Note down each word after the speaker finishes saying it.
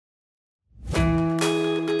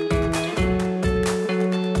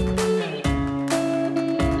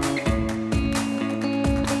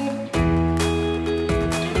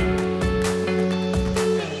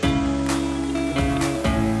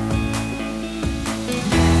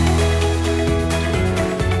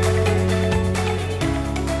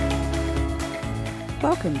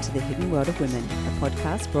Welcome to The Hidden World of Women, a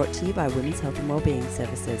podcast brought to you by Women's Health and Wellbeing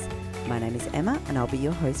Services. My name is Emma and I'll be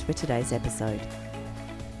your host for today's episode.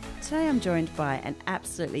 Today I'm joined by an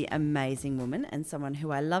absolutely amazing woman and someone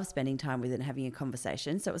who I love spending time with and having a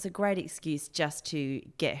conversation. So it was a great excuse just to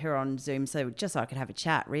get her on Zoom, so I could have a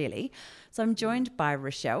chat really. So I'm joined by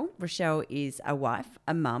Rochelle. Rochelle is a wife,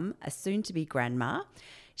 a mum, a soon-to-be grandma.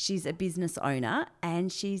 She's a business owner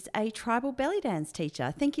and she's a tribal belly dance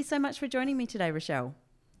teacher. Thank you so much for joining me today, Rochelle.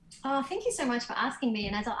 Oh, thank you so much for asking me.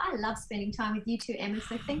 And I love spending time with you too, Emma.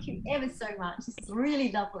 So thank you ever so much. This is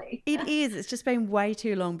really lovely. It is. It's just been way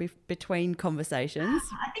too long between conversations.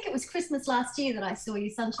 I think it was Christmas last year that I saw you,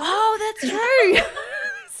 Sunshine. Oh, that's true.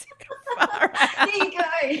 There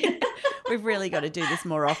you go. We've really got to do this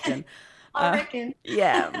more often. I reckon.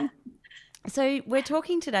 Yeah. So we're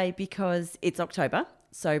talking today because it's October,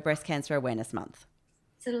 so Breast Cancer Awareness Month.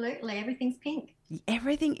 Absolutely. Everything's pink.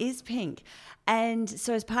 Everything is pink. And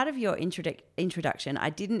so as part of your introduction,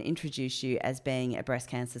 I didn't introduce you as being a breast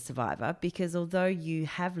cancer survivor because although you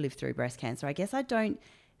have lived through breast cancer, I guess I don't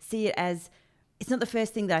see it as, it's not the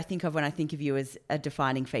first thing that I think of when I think of you as a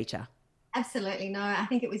defining feature. Absolutely. No, I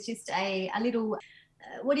think it was just a little,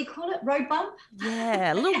 what do you call it? Road bump?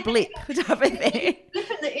 Yeah, a little blip type of thing.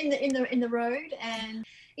 Blip in the road, and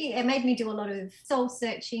it made me do a lot of soul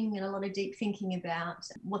searching and a lot of deep thinking about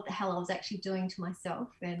what the hell I was actually doing to myself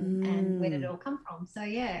and where did it all come from. So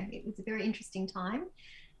yeah, it was a very interesting time.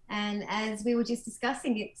 And as we were just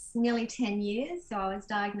discussing, it's nearly 10 years. So I was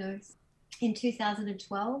diagnosed in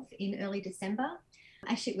 2012 in early December.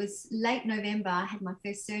 Actually, it was late November. I had my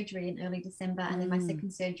first surgery in early December and then my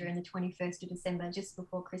second surgery on the 21st of December, just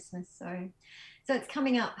before Christmas. So it's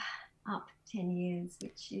coming up 10 years,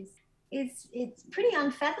 which is it's pretty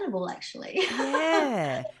unfathomable, actually.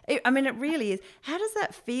 Yeah. It really is. How does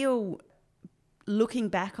that feel looking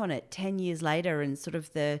back on it 10 years later and sort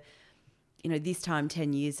of this time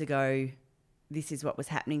 10 years ago, this is what was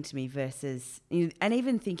happening to me versus, and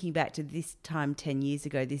even thinking back to this time 10 years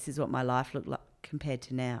ago, this is what my life looked like compared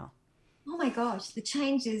to now? Oh my gosh, the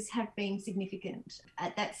changes have been significant.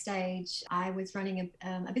 At that stage, I was running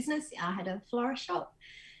a business. I had a florist shop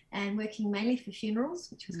and working mainly for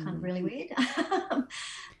funerals, which was kind of really weird.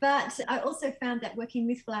 But I also found that working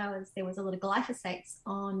with flowers, there was a lot of glyphosates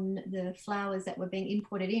on the flowers that were being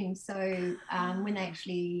imported in. So when they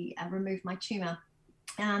actually removed my tumour,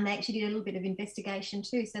 they actually did a little bit of investigation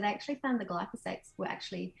too. So they actually found the glyphosates were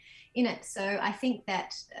actually in it. So I think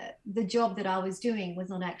that the job that I was doing was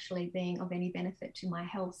not actually being of any benefit to my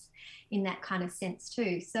health in that kind of sense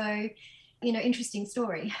too. So, interesting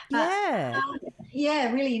story. But,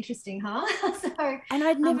 yeah, really interesting, huh?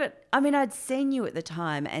 And I'd seen you at the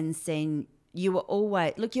time and seen you were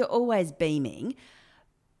you're always beaming,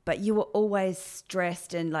 but you were always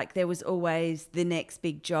stressed and like there was always the next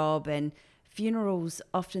big job and funerals,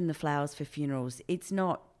 often the flowers for funerals, it's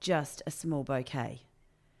not just a small bouquet.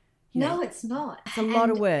 No, it's not. It's a lot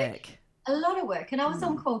of work. A lot of work. And I was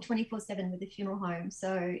on call 24/7 with the funeral home.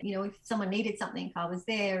 So, if someone needed something, I was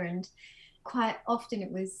there. And quite often it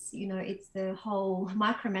was, it's the whole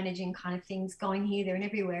micromanaging kind of things going here, there and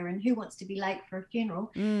everywhere. And who wants to be late for a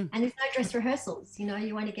funeral? And there's no dress rehearsals. You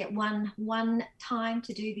only get one time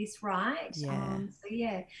to do this right.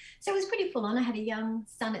 Yeah. So it was pretty full on. I had a young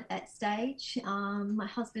son at that stage. My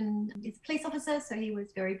husband is a police officer, so he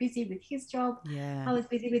was very busy with his job. Yeah. I was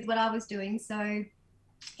busy with what I was doing. So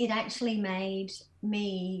it actually made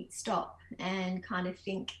me stop and kind of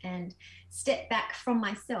think and step back from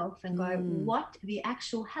myself and go, what the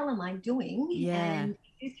actual hell am I doing? Yeah. And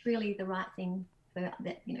is this really the right thing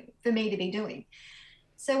for me to be doing?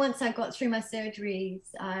 So once I got through my surgeries,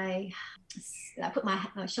 I put my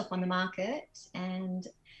shop on the market, and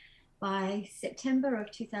by September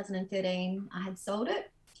of 2013, I had sold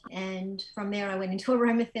it. And from there, I went into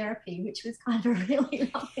aromatherapy, which was kind of a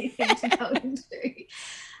really lovely thing to go into.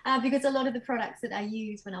 Because a lot of the products that I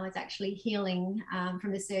used when I was actually healing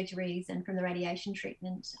from the surgeries and from the radiation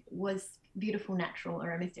treatment was beautiful natural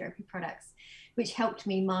aromatherapy products, which helped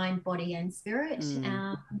me mind, body and spirit.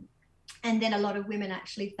 And then a lot of women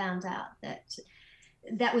actually found out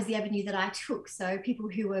that was the avenue that I took. So people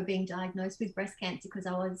who were being diagnosed with breast cancer, because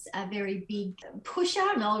I was a very big pusher,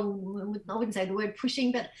 and I wouldn't say the word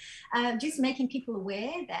pushing, but just making people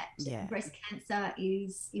aware that breast cancer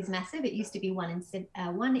is massive. It used to be 1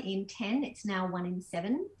 in 10. It's now 1 in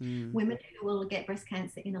 7 women who will get breast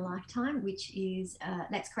cancer in a lifetime, which is,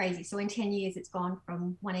 that's crazy. So in 10 years, it's gone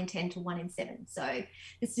from 1 in 10 to 1 in 7. So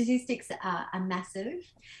the statistics are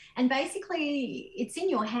massive. And basically, it's in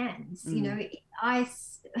your hands. I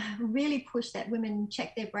really push that women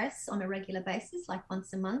check their breasts on a regular basis, like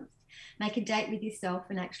once a month. make a date with yourself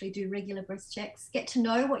and actually do regular breast checks. Get to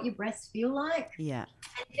know what your breasts feel like. Yeah.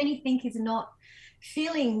 And if anything is not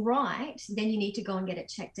feeling right, then you need to go and get it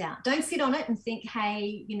checked out. Don't sit on it and think,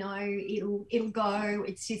 hey, it'll go.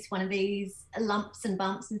 It's just one of these lumps and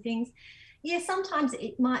bumps and things. Yeah, sometimes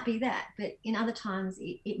it might be that, but in other times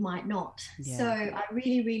it might not. Yeah. So I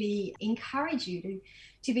really, really encourage you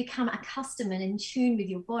to become accustomed and in tune with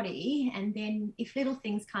your body. And then if little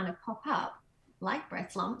things kind of pop up, like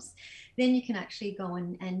breast lumps, then you can actually go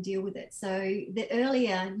and deal with it. So the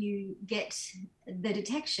earlier you get the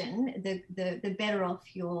detection, the better off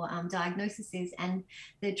your diagnosis is, and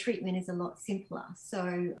the treatment is a lot simpler.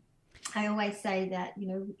 So I always say that,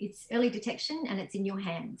 it's early detection and it's in your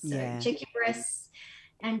hands. So check your breasts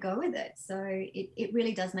and go with it. So it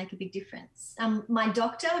really does make a big difference. My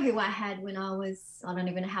doctor, who I had when I don't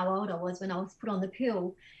even know how old I was when I was put on the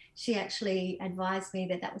pill, she actually advised me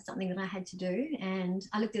that was something that I had to do. And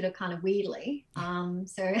I looked at her kind of weirdly.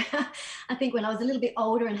 So I think when I was a little bit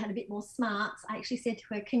older and had a bit more smarts, I actually said to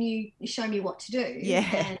her, can you show me what to do? Yeah.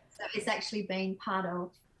 And so it's actually been part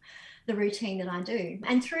of the routine that I do.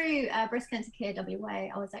 And through Breast Cancer Care WA,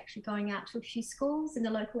 I was actually going out to a few schools in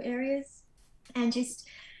the local areas and just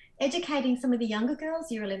educating some of the younger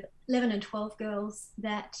girls, year 11 and 12 girls,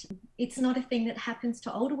 that it's not a thing that happens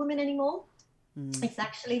to older women anymore. It's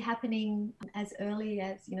actually happening as early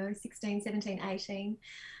as 16, 17, 18,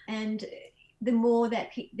 and the more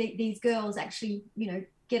that these girls actually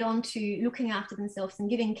get on to looking after themselves and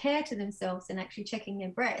giving care to themselves and actually checking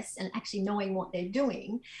their breasts and actually knowing what they're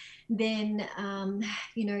doing, then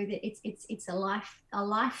it's a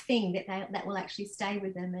life thing that will actually stay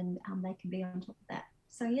with them, and they can be on top of that.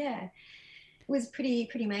 So yeah, it was pretty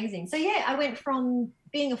amazing. So yeah, I went from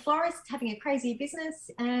being a florist, having a crazy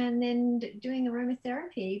business, and then doing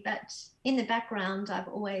aromatherapy. But in the background, I've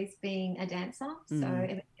always been a dancer. So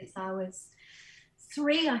ever since I was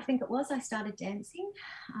 3, I think it was, I started dancing.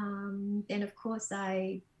 Then of course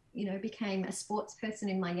I became a sports person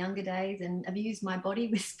in my younger days and abused my body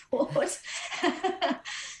with sport.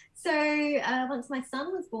 So once my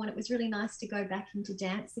son was born, it was really nice to go back into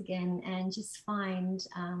dance again and just find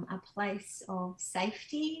a place of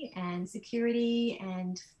safety and security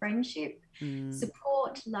and friendship,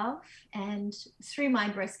 support, love. And through my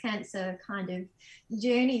breast cancer kind of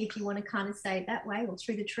journey, if you want to kind of say it that way, or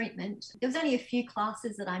through the treatment, there was only a few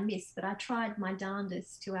classes that I missed, but I tried my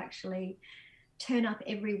darndest to actually turn up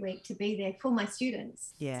every week to be there for my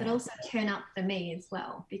students, but also turn up for me as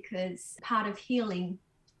well, because part of healing,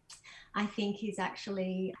 I think, is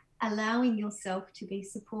actually allowing yourself to be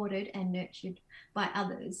supported and nurtured by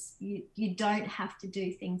others. You don't have to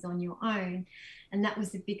do things on your own. And that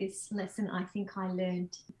was the biggest lesson I think I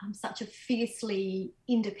learned. I'm such a fiercely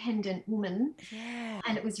independent woman. Yeah.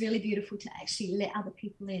 And it was really beautiful to actually let other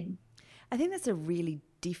people in. I think that's a really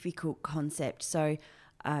difficult concept. So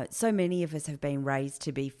many of us have been raised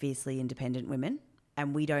to be fiercely independent women,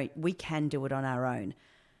 and we can do it on our own.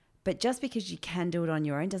 But just because you can do it on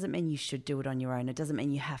your own doesn't mean you should do it on your own. It doesn't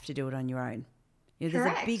mean you have to do it on your own. There's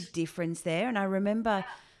a big difference there. And I remember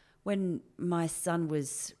when my son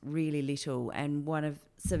was really little, and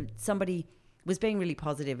somebody was being really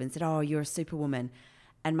positive and said, "Oh, you're a superwoman."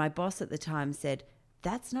 And my boss at the time said,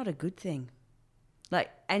 "That's not a good thing."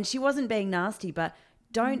 And she wasn't being nasty, but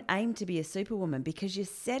don't aim to be a superwoman, because you're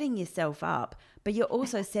setting yourself up, but you're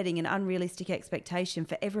also setting an unrealistic expectation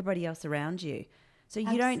for everybody else around you. So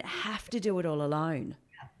you don't have to do it all alone.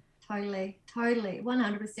 Totally,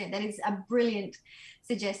 100%. That is a brilliant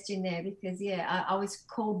suggestion there, because I was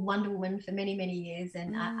called Wonder Woman for many, many years,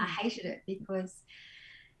 and I hated it, because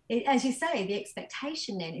as you say, the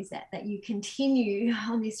expectation then is that you continue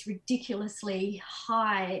on this ridiculously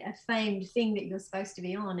high, famed thing that you're supposed to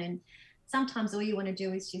be on, and sometimes all you want to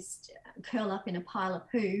do is just curl up in a pile of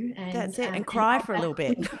poo and that's it, and cry for a little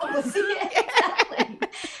bit. Exactly.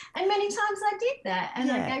 And many times I did that,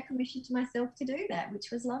 and I gave permission to myself to do that,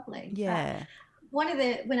 which was lovely. Yeah. When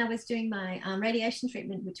I was doing my radiation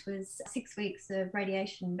treatment, which was 6 weeks of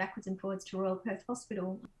radiation backwards and forwards to Royal Perth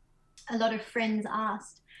Hospital, a lot of friends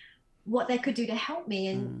asked what they could do to help me,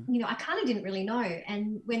 and I kind of didn't really know.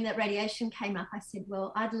 And when that radiation came up, I said,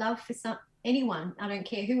 well, I'd love for anyone, I don't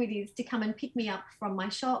care who it is, to come and pick me up from my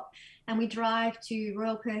shop, and we drive to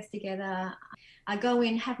Royal Perth together. I go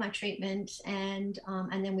in, have my treatment, and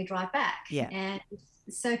then we drive back. Yeah. And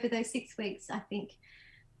so for those 6 weeks, I think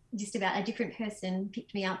just about a different person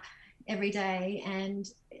picked me up every day, and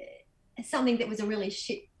something that was a really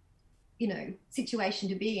shit, situation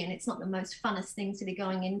to be in. It's not the most funnest thing to be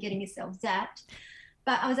going in, getting yourself zapped.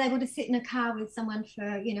 But I was able to sit in a car with someone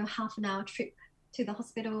for, half an hour trip to the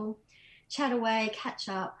hospital, chat away, catch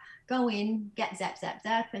up, go in, get zap, zap,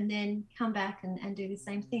 zap, and then come back and do the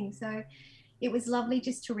same thing. So it was lovely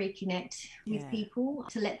just to reconnect with people,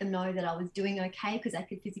 to let them know that I was doing okay, because I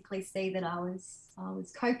could physically see that I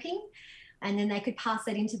was coping. And then they could pass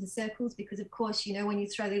that into the circles, because of course, you know, when you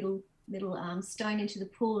throw little stone into the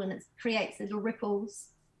pool and it creates little ripples,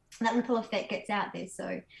 that ripple effect gets out there.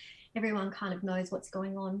 So everyone kind of knows what's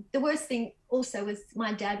going on. The worst thing also was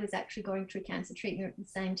my dad was actually going through cancer treatment at the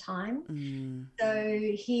same time. So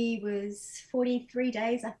he was 43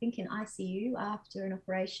 days, I think, in ICU after an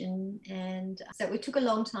operation. And so it took a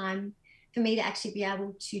long time for me to actually be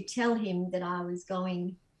able to tell him that I was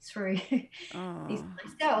going through this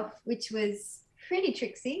myself, which was pretty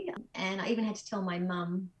tricksy. And I even had to tell my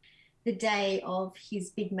mum the day of his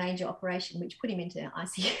big major operation, which put him into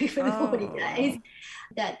ICU for the 40 days,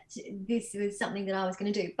 that this was something that I was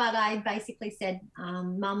going to do. But I basically said,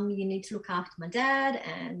 Mum, you need to look after my dad,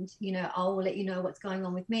 and, you know, I'll let you know what's going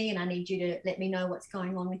on with me, and I need you to let me know what's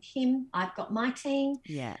going on with him. I've got my team.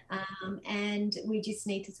 And we just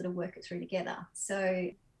need to sort of work it through together. So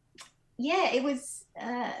yeah, it was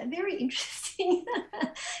a very interesting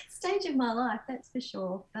stage of my life, that's for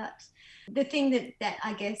sure. But the thing that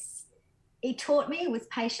I guess it taught me was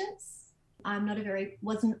patience. I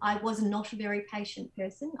was not a very patient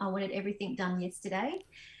person. I wanted everything done yesterday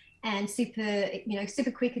and super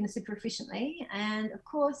quick and super efficiently. And of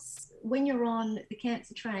course, when you're on the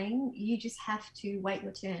cancer train, you just have to wait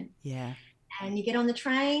your turn. And you get on the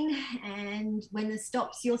train, and when you're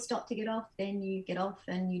stopped to get off, then you get off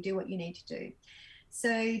and you do what you need to do.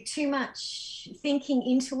 So too much thinking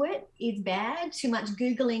into it is bad. Too much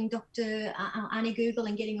Googling Dr. Annie Google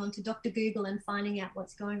and getting onto Dr. Google and finding out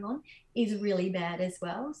what's going on is really bad as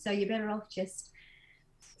well. So you're better off just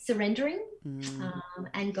surrendering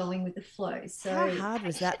and going with the flow. So how hard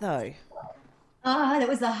was that though? That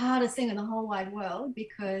was the hardest thing in the whole wide world,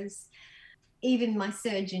 because even my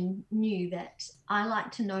surgeon knew that I like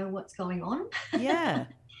to know what's going on.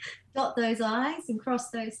 Dot those I's and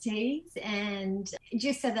cross those T's, and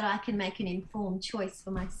just so that I can make an informed choice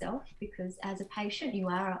for myself, because as a patient, you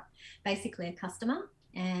are basically a customer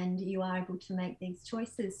and you are able to make these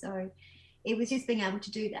choices. So it was just being able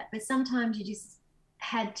to do that. But sometimes you just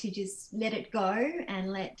had to just let it go and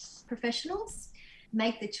let professionals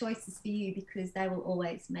make the choices for you, because they will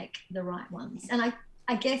always make the right ones. And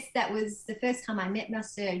I guess that was the first time I met my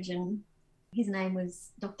surgeon. His name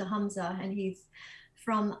was Dr. Hamza, and he's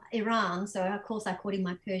from Iran. So of course I called him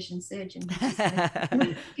my Persian surgeon.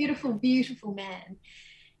 Beautiful, beautiful man.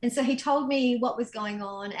 And so he told me what was going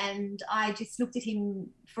on, and I just looked at him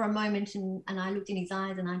for a moment, and I looked in his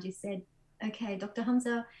eyes, and I just said, okay, Dr.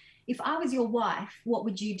 Hamza, if I was your wife, what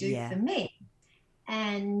would you do for me?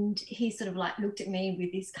 And he sort of like looked at me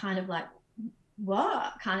with this kind of like,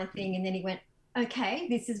 what kind of thing? And then he went, okay,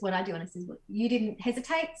 this is what I do. And I said, well, you didn't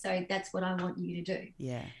hesitate, so that's what I want you to do.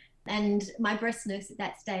 And my breast nurse at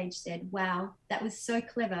that stage said, wow, that was so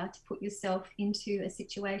clever to put yourself into a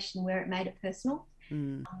situation where it made it personal.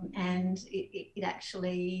 And it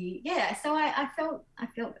actually, so I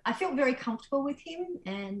felt very comfortable with him.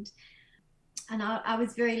 And I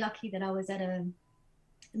was very lucky that I was at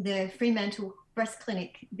the Fremantle breast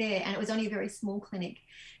clinic there, and it was only a very small clinic.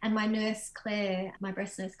 And my nurse, Claire, my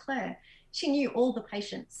breast nurse, Claire, she knew all the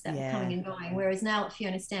patients that were coming and going, whereas now at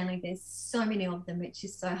Fiona Stanley, there's so many of them, it's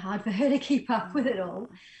just so hard for her to keep up with it all.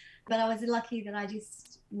 But I was lucky that I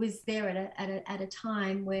just was there at a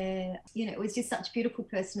time where, you know, it was just such beautiful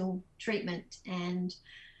personal treatment. And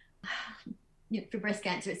you know, for breast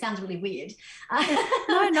cancer, it sounds really weird.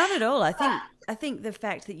 No, not at all. I think the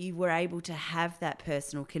fact that you were able to have that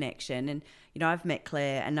personal connection, and, you know, I've met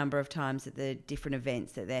Claire a number of times at the different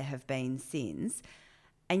events that there have been since.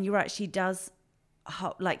 And you're right, she does,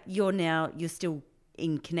 like, you're still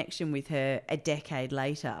in connection with her a decade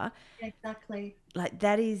later. Exactly. Like,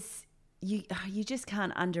 that is, you just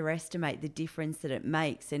can't underestimate the difference that it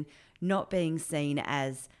makes, and not being seen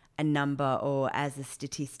as a number or as a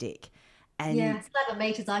statistic. And slab of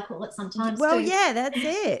meat, as I call it sometimes. Well, too. yeah, that's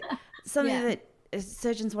it. Something that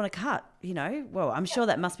surgeons want to cut, you know. Well, I'm sure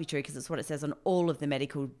that must be true, because it's what it says on all of the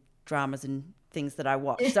medical dramas and things that I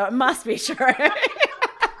watch. So it must be true.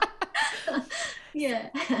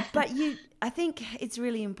 But I think it's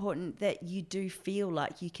really important that you do feel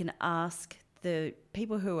like you can ask the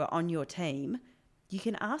people who are on your team, you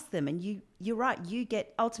can ask them, and you're right,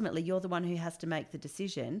 ultimately you're the one who has to make the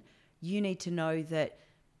decision. You need to know that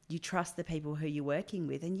you trust the people who you're working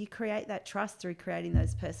with, and you create that trust through creating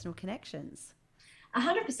those personal connections.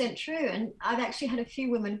 100% true. And I've actually had a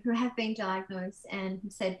few women who have been diagnosed and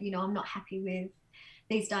said, you know, I'm not happy with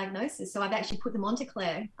these diagnoses. So I've actually put them onto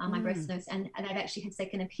Claire, my breast nurse, and they've actually had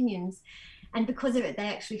second opinions. And because of it, they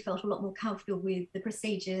actually felt a lot more comfortable with the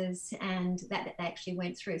procedures and that they actually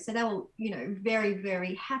went through. So they were, very,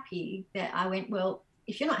 very happy that I went, well,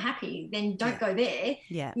 if you're not happy, then don't go there.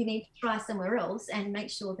 Yeah. You need to try somewhere else and make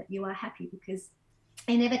sure that you are happy, because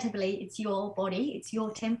inevitably it's your body, it's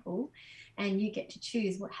your temple, and you get to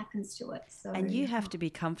choose what happens to it. So, and you have to be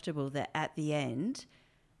comfortable that at the end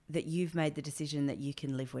that you've made the decision that you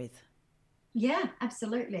can live with. Yeah,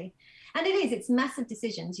 absolutely. And it's massive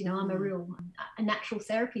decisions. I'm a natural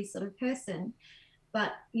therapy sort of person,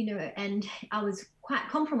 but, and I was quite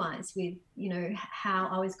compromised with, how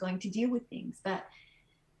I was going to deal with things, but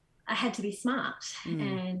I had to be smart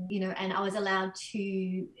and, and I was allowed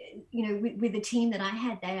to, with the team that I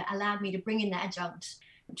had, they allowed me to bring in the adjunct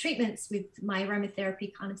treatments with my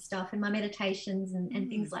aromatherapy kind of stuff and my meditations and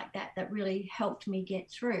things like that really helped me get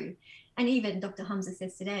through. And even Dr. Hamza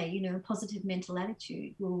says today, a positive mental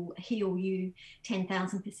attitude will heal you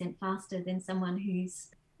 10,000% faster than someone who's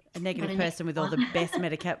a negative person with all the best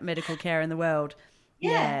medical care in the world.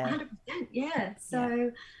 Yeah. 100%. Yeah.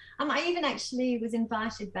 So I even actually was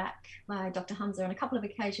invited back by Dr. Hamza on a couple of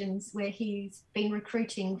occasions where he's been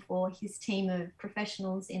recruiting for his team of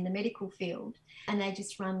professionals in the medical field, and they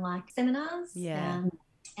just run like seminars. Yeah.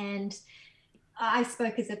 And I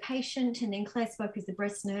spoke as a patient, and then Claire spoke as the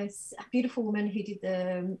breast nurse, a beautiful woman who did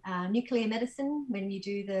the nuclear medicine when you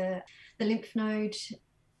do the lymph node,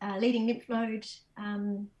 leading lymph node.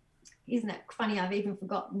 Isn't it funny? I've even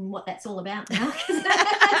forgotten what that's all about now, because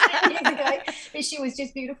that's 10 years ago. But she was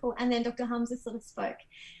just beautiful. And then Dr. Hamza sort of spoke.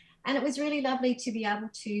 And it was really lovely to be able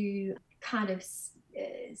to kind of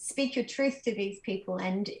speak your truth to these people.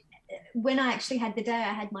 And when I actually had the day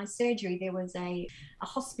I had my surgery, there was a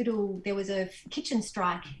hospital, there was a kitchen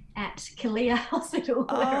strike at Kalia Hospital.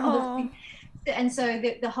 And so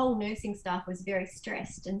the whole nursing staff was very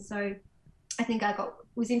stressed. And so I think I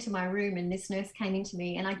was into my room, and this nurse came into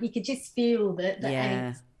me, and you could just feel the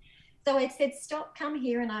angst. So it said, "Stop, come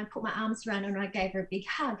here." And I put my arms around her and I gave her a big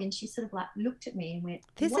hug, and she sort of like looked at me and went,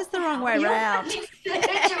 "This is the wrong way around."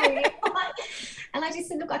 And I just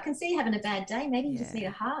said, "Look, I can see you having a bad day. Maybe you just need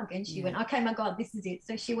a hug." And she went, "Okay, my God, this is it."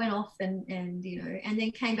 So she went off and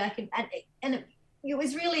then came back and it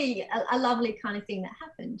was really a lovely kind of thing that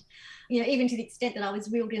happened, even to the extent that I was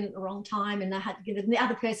wheeled in at the wrong time and I had to give the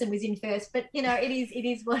other person was in first. But, it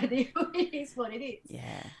is what it is. It is what it is.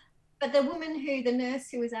 Yeah. But the nurse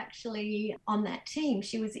who was actually on that team,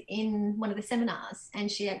 she was in one of the seminars,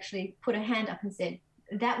 and she actually put her hand up and said,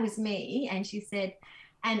 "That was me." And she said,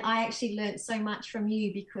 "And I actually learned so much from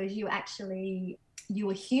you, because you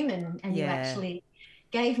were human, and you actually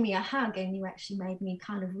gave me a hug, and you actually made me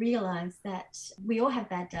kind of realize that we all have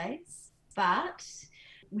bad days, but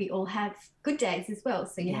we all have good days as well.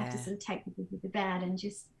 So you have to sort of take the good with the bad, and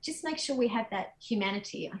just make sure we have that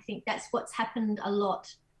humanity." I think that's what's happened a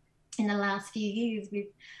lot in the last few years with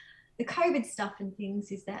the COVID stuff and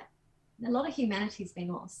things, is that a lot of humanity has been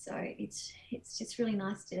lost. So it's just really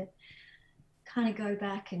nice to kind of go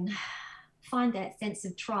back and find that sense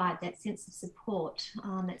of tribe, that sense of support,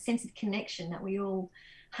 that sense of connection that we all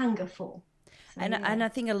hunger for. So, and I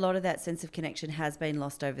think a lot of that sense of connection has been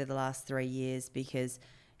lost over the last 3 years, because,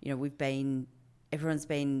 everyone's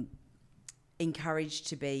been encouraged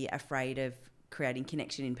to be afraid of creating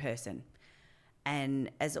connection in person. And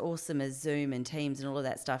as awesome as Zoom and Teams and all of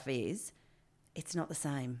that stuff is, it's not the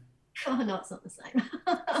same. Oh, no, it's not the same.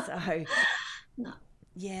 So, no.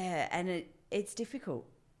 Yeah, and it's difficult.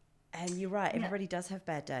 And you're right, everybody does have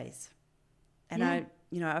bad days. And I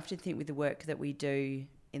often think with the work that we do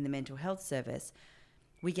in the mental health service,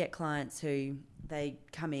 we get clients who they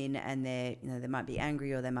come in and they might be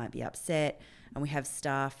angry or they might be upset, and we have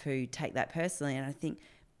staff who take that personally. And I think,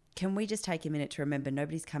 can we just take a minute to remember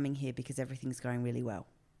nobody's coming here because everything's going really well?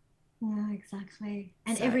 No, exactly.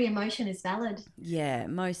 And every emotion is valid. Yeah,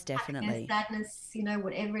 most definitely. Happiness, sadness,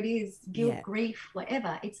 whatever it is, guilt, grief,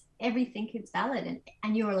 whatever. Everything is valid,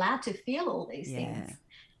 and you're allowed to feel all these things.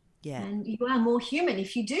 Yeah. And you are more human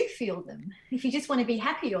if you do feel them. If you just want to be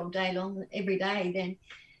happy all day long, every day, then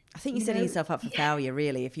I think you're setting yourself up for failure,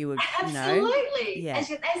 really, if you were, Absolutely. As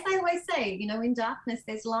they always say, in darkness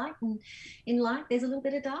there's light, and in light there's a little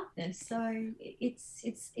bit of darkness. So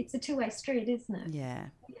it's a two-way street, isn't it? Yeah.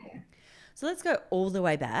 So let's go all the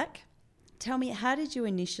way back. Tell me, how did you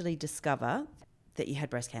initially discover that you had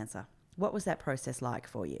breast cancer? What was that process like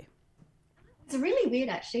for you? It's really weird,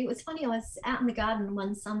 actually. It was funny. I was out in the garden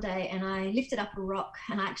one Sunday and I lifted up a rock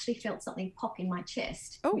and I actually felt something pop in my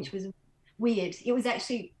chest, which was weird. It was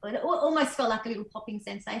actually, it almost felt like a little popping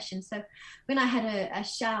sensation. So when I had a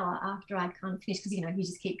shower after I'd kind of finished, because, you know, you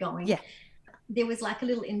just keep going. Yeah. There was like a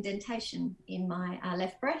little indentation in my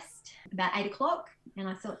left breast about 8 o'clock. And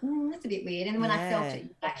I thought, that's a bit weird. And when I felt it,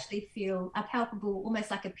 you actually feel a palpable, almost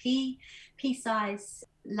like a pea-size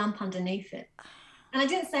lump underneath it. And I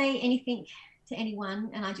didn't say anything to anyone,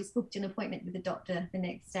 and I just booked an appointment with the doctor the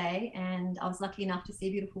next day. And I was lucky enough to see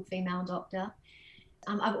a beautiful female doctor.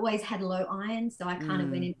 I've always had low iron, so I kind of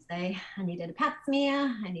went in to say I needed a pap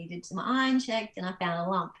smear, I needed my iron checked, and I found a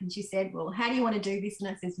lump. And she said, well, how do you want to do this? And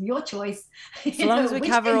I said, your choice. As long as we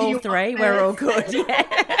cover all three, we're all good.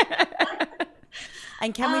 Yeah.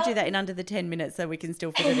 And can we do that in under the 10 minutes so we can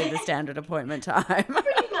still fit it in the standard appointment time?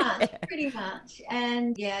 Pretty much.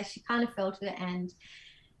 And yeah, she kind of felt it.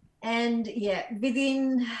 And yeah,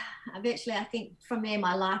 within eventually, I think from there,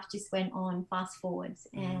 my life just went on fast forwards.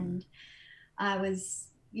 And I was,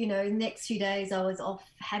 you know, the next few days I was off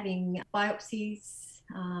having biopsies,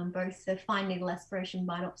 both the fine needle aspiration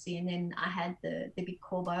biopsy, and then I had the big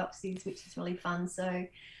core biopsies, which is really fun. So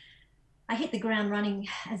I hit the ground running,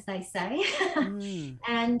 as they say.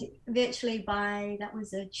 And virtually that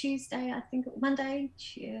was a Tuesday, I think, Monday,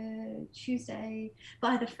 Tuesday.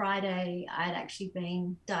 By the Friday, I'd actually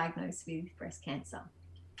been diagnosed with breast cancer.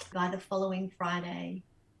 By the following Friday,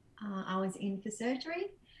 I was in for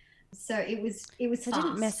surgery. So it was So fast.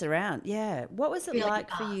 didn't mess around. Yeah. What was it really like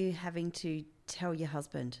fast. for you having to tell your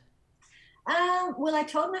husband? Well, I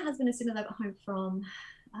told my husband as soon as I got home from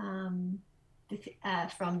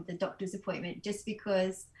the doctor's appointment, just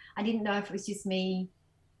because I didn't know if it was just me,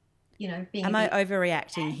 you know, being Am I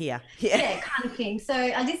overreacting here? Yeah, kind of thing. So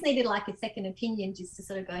I just needed like a second opinion, just to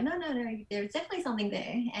sort of go, no, there's definitely something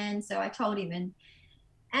there. And so I told him,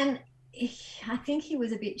 and I think he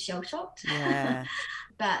was a bit shell-shocked. Yeah.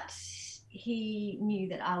 But he knew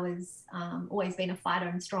that I was always been a fighter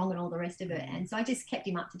and strong and all the rest of it. And so I just kept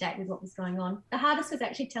him up to date with what was going on. The hardest was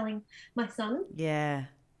actually telling my son. Yeah.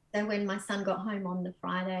 So when my son got home on the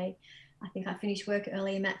Friday, I think I finished work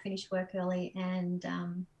early, Matt finished work early, and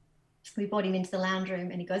we brought him into the lounge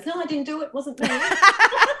room, and he goes, no, I didn't do it, wasn't me.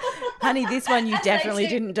 Honey, this one you definitely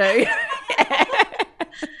didn't do.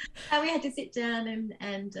 And we had to sit down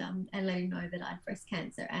and let him know that I had breast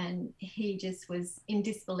cancer, and he just was in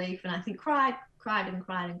disbelief, and I think cried.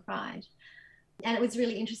 And it was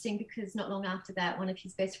really interesting because not long after that, one of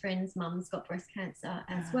his best friend's mums got breast cancer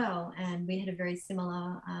as well, and we had a very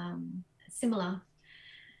similar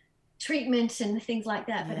treatment and things like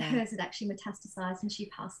that, but hers had actually metastasized and she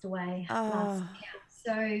passed away last year.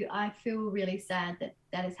 So I feel really sad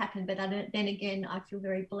that has happened, but then again, I feel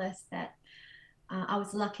very blessed that I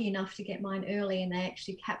was lucky enough to get mine early, and they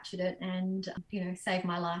actually captured it and, you know, saved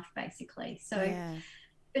my life basically. So,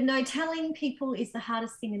 but no, telling people is the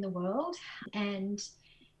hardest thing in the world. And,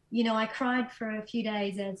 you know, I cried for a few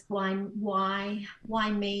days as why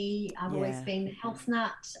me? I've always been a health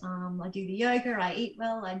nut. I do the yoga, I eat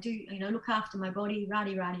well, I do, you know, look after my body, rah.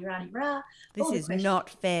 This is not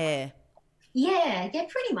fair. Yeah,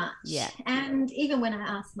 pretty much. Yeah. And even when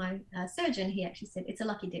I asked my surgeon, he actually said it's a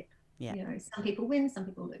lucky dip. Yeah. You know, some people win, some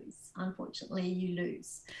people lose. Unfortunately, you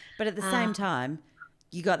lose. But at the same time,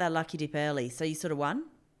 you got that lucky dip early, so you sort of won.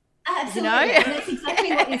 Absolutely. You know? And that's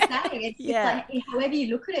exactly what you're saying. It's like, however you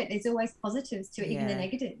look at it, there's always positives to it, even the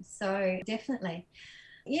negatives. So definitely.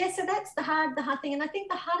 Yeah, so that's the hard thing. And I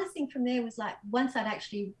think the hardest thing from there was like once I'd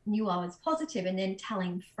actually knew I was positive, and then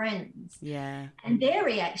telling friends. Yeah. And their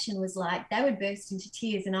reaction was like they would burst into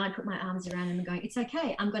tears, and I'd put my arms around them and going, it's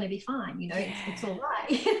okay, I'm going to be fine, you know, it's all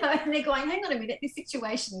right. You know, and they're going, hang on a minute, this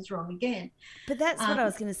situation is wrong again. But that's what I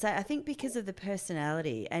was going to say. I think because of the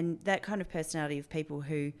personality and that kind of personality of people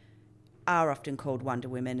who are often called Wonder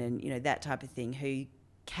Women and, you know, that type of thing, who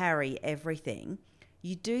carry everything,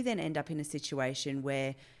 you do then end up in a situation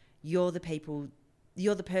where you're the person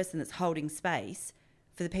that's holding space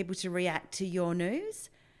for the people to react to your news.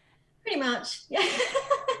 Pretty much, yeah.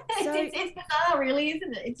 So, it's bizarre, really,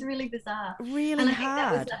 isn't it? It's really bizarre. Really and I hard. think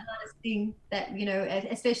that was the hardest thing that, you know,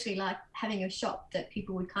 especially like having a shop that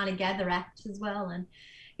people would kind of gather at as well. And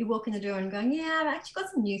you walk in the door and going, yeah, I've actually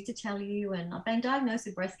got some news to tell you, and I've been diagnosed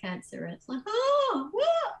with breast cancer. And it's like, oh, what?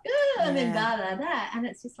 Yeah. And then blah. And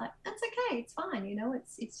it's just like, that's okay, it's fine, you know,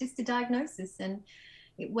 it's just a diagnosis, and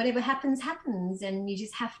whatever happens, and you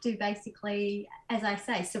just have to basically, as I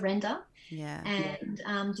say, surrender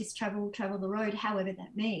and just travel the road, however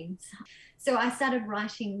that means. So I started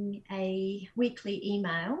writing a weekly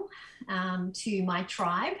email to my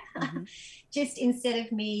tribe, just instead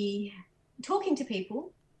of me talking to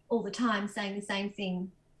people all the time saying the same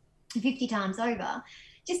thing 50 times over,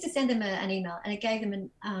 just to send them an email, and it gave them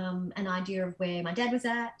an idea of where my dad was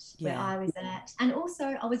at, where I was at, and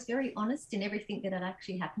also I was very honest in everything that had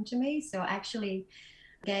actually happened to me. So I actually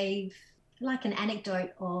gave like an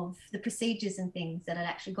anecdote of the procedures and things that I'd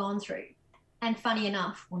actually gone through. And funny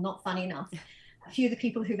enough, or not funny enough, a few of the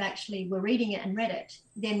people who actually were reading it and read it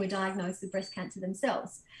then were diagnosed with breast cancer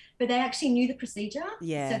themselves. But they actually knew the procedure.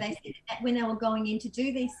 Yeah. So they said that when they were going in to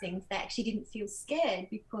do these things, they actually didn't feel scared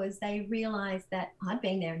because they realized that I'd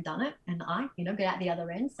been there and done it, and I, get out the other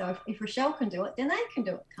end. So if Rochelle can do it, then they can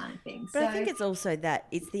do it, kind of thing. But I think it's also that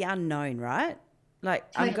it's the unknown, right?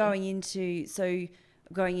 Like Totally. I'm going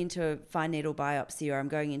into a fine needle biopsy, or I'm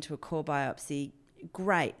going into a core biopsy.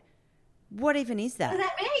 Great. What even is that? What does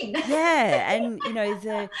that mean? Yeah,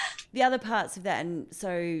 and the other parts of that, and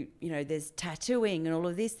so there's tattooing and all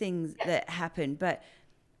of these things that happen, but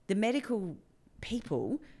the medical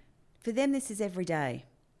people, for them, this is every day.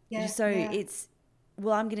 It's,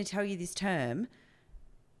 well, I'm going to tell you this term,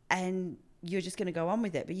 and you're just going to go on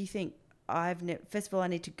with it. But you think, first of all, I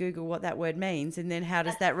need to Google what that word means, and then how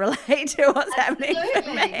does that relate to what's happening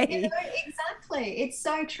for me? Exactly. It's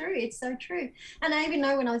so true. It's so true. And I even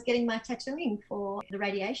know when I was getting my tattooing for the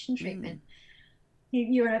radiation treatment,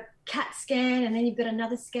 you're a CAT scan, and then you've got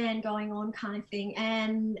another scan going on, kind of thing.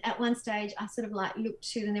 And at one stage, I sort of like looked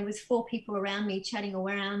to, and there was 4 people around me chatting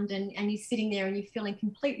around, and you're sitting there and you're feeling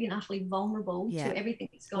completely and utterly vulnerable to everything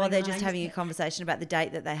that's going on. Well, they're just having a conversation about the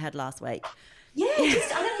date that they had last week. Yeah, I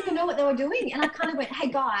don't even know what they were doing. And I kind of went, hey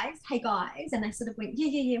guys. And they sort of went,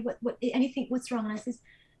 yeah. What, anything, what's wrong? And I says,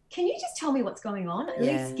 can you just tell me what's going on? At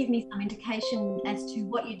least give me some indication as to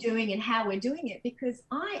what you're doing and how we're doing it, because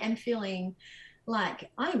I am feeling like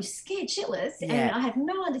I'm scared shitless and I have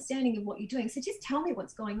no understanding of what you're doing. So just tell me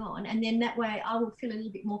what's going on. And then that way I will feel a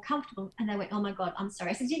little bit more comfortable. And they went, oh my God, I'm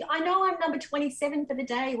sorry. I said, I know I'm number 27 for the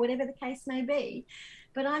day, whatever the case may be,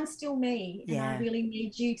 but I'm still me. And I really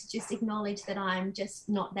need you to just acknowledge that I'm just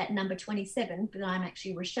not that number 27, but I'm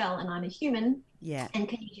actually Rochelle, and I'm a human. Yeah. And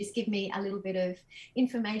can you just give me a little bit of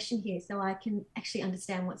information here so I can actually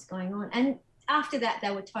understand what's going on? And after that,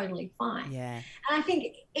 they were totally fine. Yeah. And I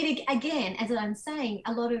think it, again, as I'm saying,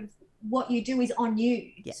 a lot of what you do is on you.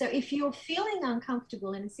 Yeah. So if you're feeling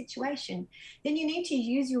uncomfortable in a situation, then you need to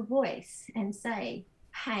use your voice and say,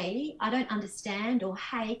 hey, I don't understand, or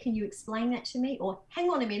hey, can you explain that to me? Or hang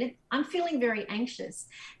on a minute, I'm feeling very anxious.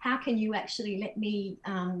 How can you actually let me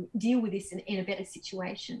deal with this in a better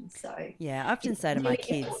situation? So yeah, I often say to my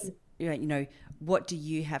kids, what do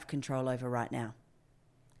you have control over right now?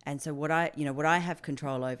 And so what I have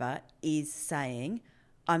control over is saying,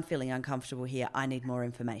 I'm feeling uncomfortable here, I need more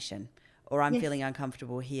information. Or I'm feeling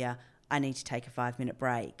uncomfortable here, I need to take a 5-minute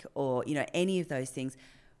break. Or, any of those things.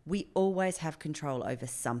 We always have control over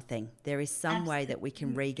something. There is some way that we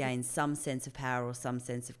can regain some sense of power or some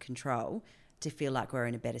sense of control to feel like we're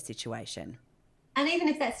in a better situation. And even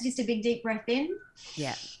if that's just a big deep breath in.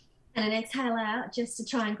 Yeah. And an exhale out, just to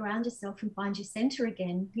try and ground yourself and find your center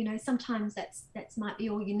again. Sometimes that's might be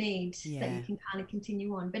all you need, that you can kind of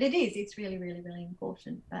continue on. But it's really, really, really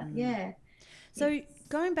important. But So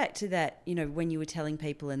going back to that, when you were telling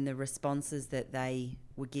people and the responses that they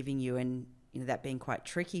were giving you, and that being quite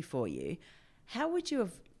tricky for you, how would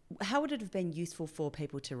it have been useful for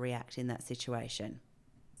people to react in that situation?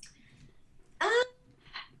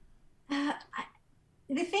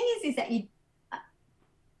 The thing is that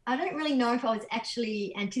I don't really know if I was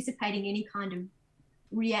actually anticipating any kind of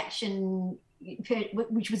reaction,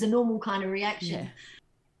 which was a normal kind of reaction.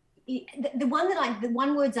 Yeah. The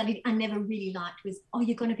one words I never really liked was, oh,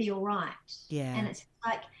 you're going to be all right. Yeah. And it's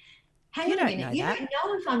like, hang on a minute, you don't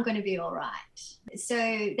know if I'm going to be all right. So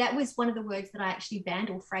that was one of the words that I actually banned,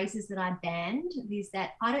 or phrases that I banned, is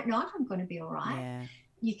that I don't know if I'm going to be all right. Yeah.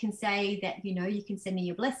 You can say that, you can send me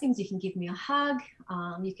your blessings, you can give me a hug,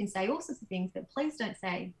 you can say all sorts of things, but please don't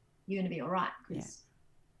say you're going to be all right, because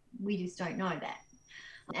we just don't know that.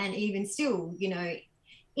 And even still,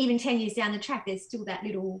 even 10 years down the track, there's still that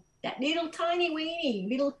little tiny weeny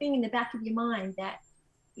little thing in the back of your mind that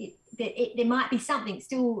there might be something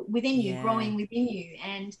still within you, growing within you,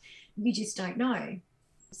 and you just don't know.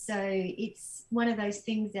 So it's one of those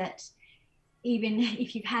things that even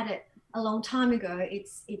if you've had it a long time ago,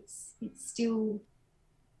 it's still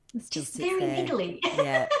just very niggly.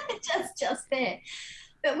 Yeah. just there.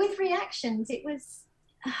 But with reactions, it was,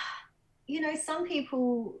 some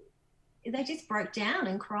people, they just broke down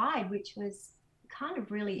and cried, which was kind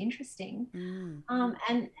of really interesting.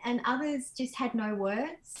 And others just had no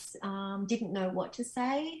words, didn't know what to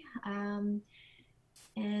say. And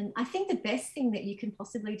I think the best thing that you can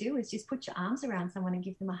possibly do is just put your arms around someone and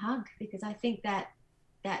give them a hug, because I think that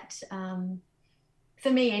for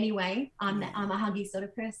me anyway, I'm a huggy sort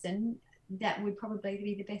of person. That would probably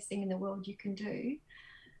be the best thing in the world you can do.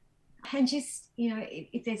 And just,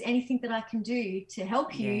 if there's anything that I can do to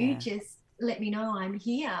help you, just let me know. I'm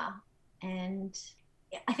here. And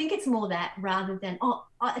I think it's more that rather than,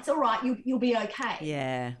 it's all right, you'll be okay.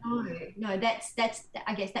 Yeah. No, that's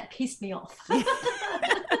I guess that pissed me off.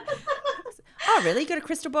 Oh, really? You got a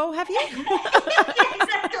crystal ball, have you?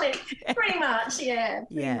 Exactly. Pretty much,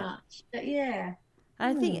 pretty much. But yeah.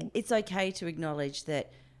 I think it's okay to acknowledge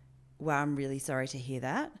that, well, I'm really sorry to hear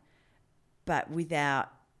that, but without,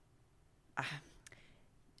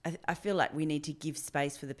 I feel like we need to give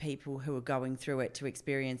space for the people who are going through it to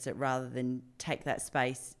experience it rather than take that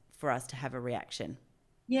space for us to have a reaction.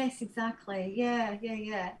 Yes, exactly. Yeah.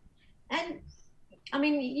 And I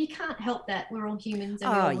mean, you can't help that. We're all humans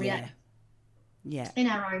and we all react in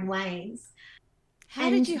our own ways. How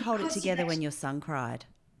did you hold it together when your son cried?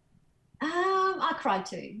 I cried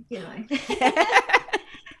too,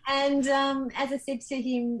 And as I said to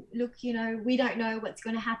him, look, we don't know what's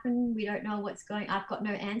going to happen. We don't know I've got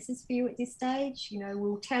no answers for you at this stage.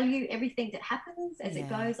 We'll tell you everything that happens as it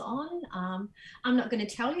goes on. I'm not going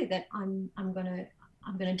to tell you that I'm going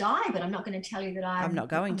to die, but I'm not going to tell you that I'm not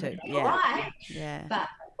going to. All right. Yeah. But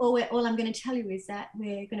all I'm going to tell you is that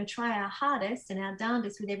we're going to try our hardest and our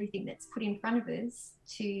darndest with everything that's put in front of us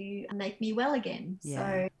to make me well again.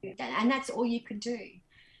 Yeah. So, and that's all you could do.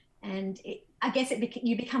 And I guess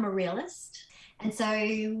you become a realist. And so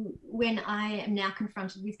when I am now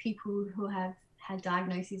confronted with people who have had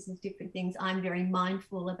diagnoses of different things, I'm very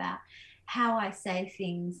mindful about how I say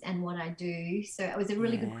things and what I do. So it was a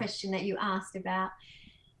really good question that you asked about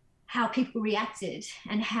how people reacted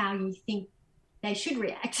and how you think they should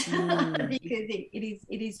react because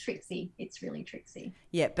it is tricksy. It's really tricksy.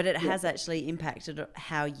 Yeah, but it has actually impacted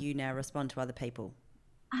how you now respond to other people.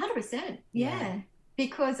 100%. Yeah.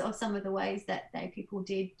 Because of some of the ways that people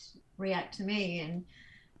did react to me, and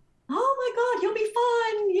oh my God, you'll be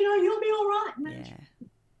fine, you'll be all right. And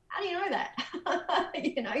how do you know that?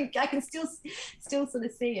 I can still sort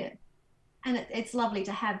of see it, and it's lovely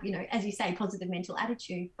to have, as you say, positive mental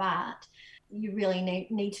attitude, but you really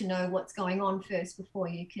need to know what's going on first before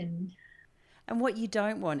you can. And what you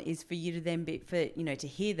don't want is for you to then be, to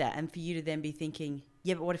hear that and for you to then be thinking,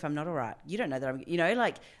 yeah, but what if I'm not all right? You don't know that I'm, you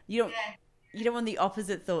don't. Yeah. You don't want the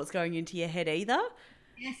opposite thoughts going into your head either.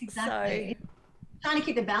 Yes, exactly. So, trying to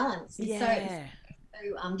keep the balance is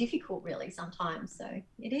so difficult, really, sometimes. So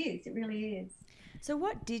it really is. So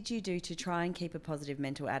what did you do to try and keep a positive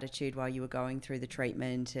mental attitude while you were going through the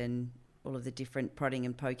treatment and all of the different prodding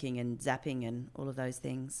and poking and zapping and all of those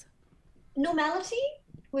things? Normality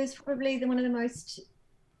was probably the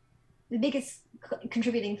biggest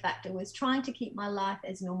contributing factor, was trying to keep my life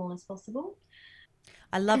as normal as possible.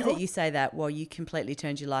 I love that you say that while you completely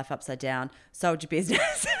turned your life upside down, sold your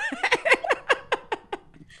business.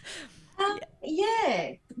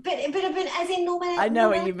 But as in normal. I know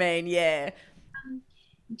what you mean, yeah.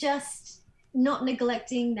 Just not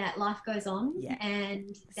neglecting that life goes on,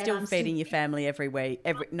 and still feeding your family every week,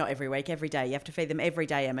 not every week, every day. You have to feed them every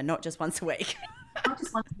day, Emma, not just once a week. Not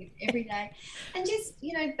just once a week, every day, and just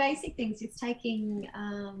basic things. Just taking,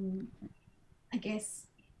 I guess,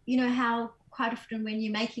 how quite often when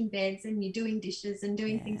you're making beds and you're doing dishes and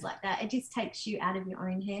doing things like that, it just takes you out of your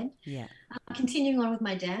own head. Yeah. Continuing on with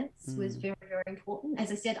my dance was very, very important.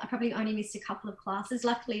 As I said, I probably only missed a couple of classes.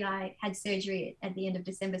 Luckily, I had surgery at the end of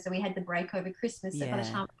December, so we had the break over Christmas. So by the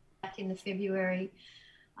time I was back in the February,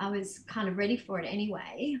 I was kind of ready for it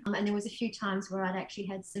anyway. And there was a few times where I'd actually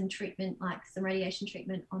had some treatment, like some radiation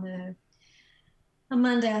treatment on a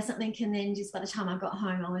Monday or something, and then just by the time I got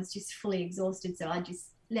home, I was just fully exhausted. So I just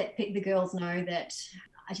let the girls know that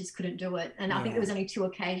I just couldn't do it. And I think there was only 2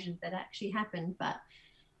 occasions that actually happened. But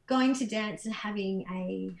going to dance and having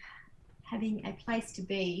a place to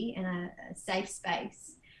be and a safe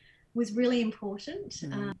space was really important.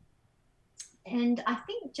 And I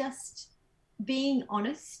think just being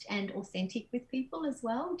honest and authentic with people as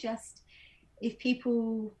well. Just if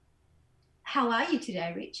people, how are you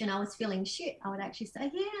today, Rich? And I was feeling shit, I would actually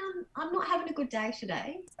say, I'm not having a good day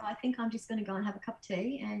today. So I think I'm just going to go and have a cup of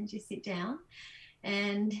tea and just sit down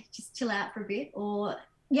and just chill out for a bit. Or,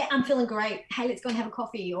 I'm feeling great. Hey, let's go and have a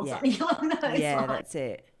coffee or something along those lines. Yeah, that's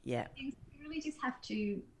it. Yeah. You really just have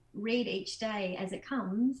to read each day as it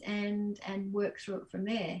comes and work through it from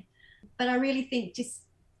there. But I really think just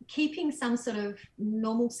keeping some sort of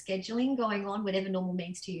normal scheduling going on, whatever normal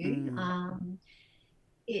means to you,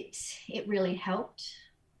 it really helped.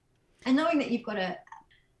 And knowing that you've got a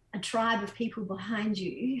tribe of people behind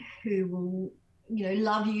you who will,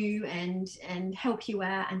 love you and help you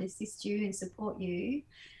out and assist you and support you.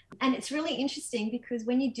 And it's really interesting because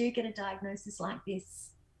when you do get a diagnosis like this,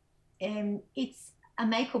 it's a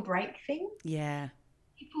make or break thing. Yeah.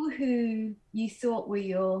 People who you thought were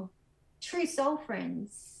your true soul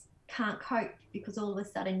friends can't cope because all of a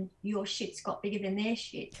sudden your shit's got bigger than their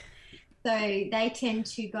shit. So they tend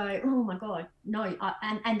to go, oh my God, no,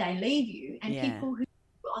 and they leave you. And people who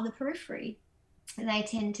are on the periphery, they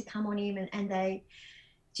tend to come on in and they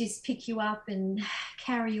just pick you up and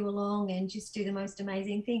carry you along and just do the most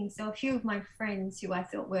amazing things. So a few of my friends who I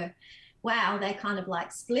thought were, wow, they kind of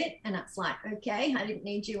like split, and it's like, okay, I didn't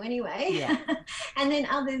need you anyway. Yeah. And then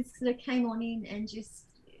others sort of came on in and just,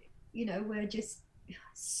 were just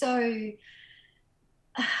so,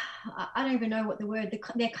 I don't even know what the word,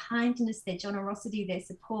 their kindness, their generosity, their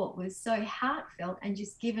support was so heartfelt and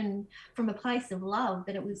just given from a place of love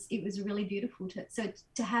that it was really beautiful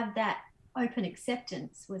to have that open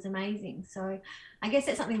acceptance was amazing. So I guess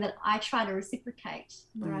that's something that I try to reciprocate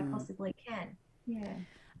where I possibly can. Yeah.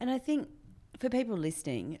 And I think for people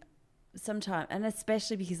listening, sometimes, and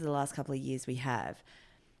especially because of the last couple of years we have,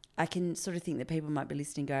 I can sort of think that people might be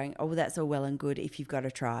listening going, oh, well, that's all well and good if you've got a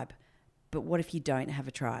tribe. But what if you don't have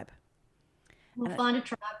a tribe? We'll find a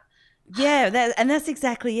tribe. Yeah, that's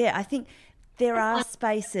exactly it. I think there are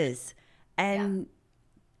spaces and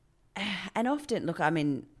often, look, I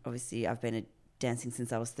mean, obviously I've been dancing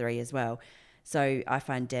since I was 3 as well. So I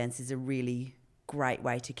find dance is a really great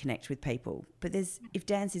way to connect with people. But if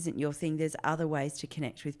dance isn't your thing, there's other ways to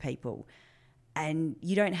connect with people. And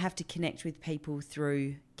you don't have to connect with people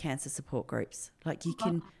through cancer support groups. Like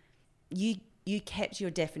you kept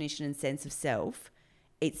your definition and sense of self.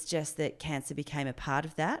 It's just that cancer became a part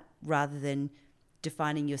of that rather than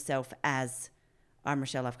defining yourself as, I'm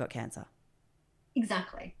Rochelle, I've got cancer.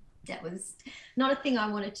 Exactly. That was not a thing I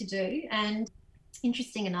wanted to do. And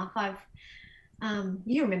interesting enough,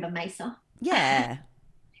 you remember Mesa? Yeah.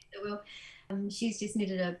 Well, she's just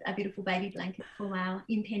knitted a beautiful baby blanket for our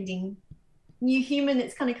impending new human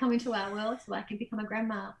that's kind of come into our world so I can become a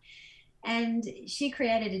grandma. And she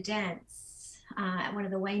created a dance at one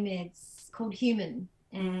of the WAMEDs called Human.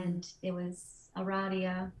 And there was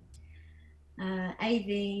Aradia,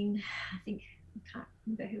 Aveen, I can't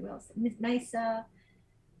remember who else, Mesa,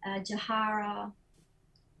 Jahara,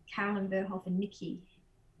 Carolyn Verhoff and Nikki.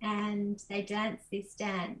 And they danced this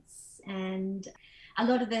dance. And a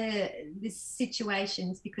lot of the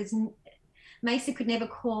situations, because Mesa could never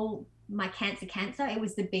call my cancer, it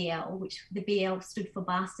was the BL, which the BL stood for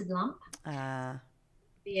bastard lump.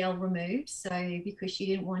 BL removed, so because she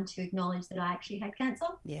didn't want to acknowledge that I actually had cancer.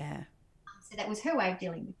 Yeah. So that was her way of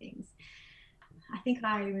dealing with things.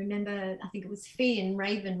 I remember it was Fee and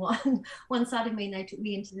Raven one side of me, and they took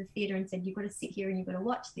me into the theatre and said, you've got to sit here and you've got to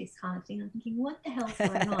watch this kind of thing. I'm thinking, what the hell's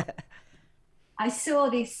going on? I saw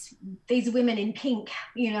these women in pink,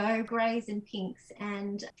 greys and pinks,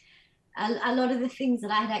 and a lot of the things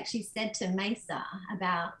that I had actually said to Mesa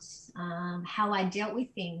about how I dealt with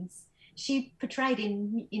things, she portrayed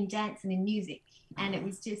in dance and in music. And it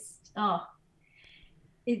was just,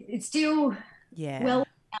 it's still well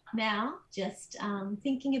out now, just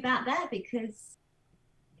thinking about that, because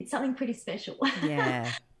it's something pretty special.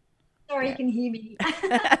 Yeah. Sorry, you can hear me.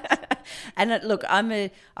 And look,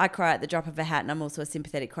 I cry at the drop of a hat, and I'm also a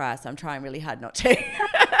sympathetic crier, so I'm trying really hard not to.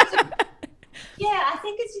 Yeah, I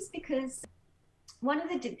think it's just because one of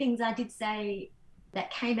the things I did say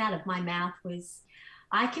that came out of my mouth was,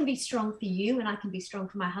 I can be strong for you, and I can be strong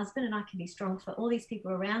for my husband, and I can be strong for all these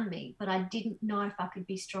people around me, but I didn't know if I could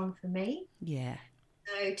be strong for me. Yeah.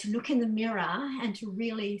 So to look in the mirror and to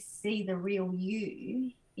really see the real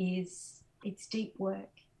you it's deep work.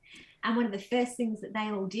 And one of the first things that they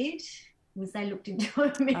all did was they looked into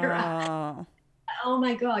a mirror. Oh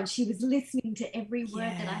my God, she was listening to every word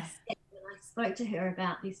that I said when I spoke to her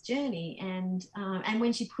about this journey. And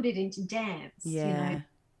when she put it into dance, that's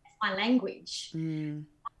my language,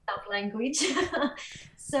 love language.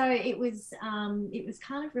 So it was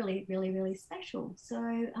kind of really, really, really special.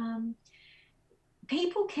 So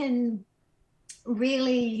people can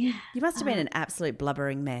really... You must have been an absolute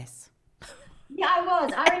blubbering mess. Yeah, I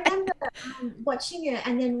was. I remember watching it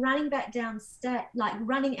and then running back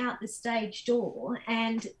running out the stage door,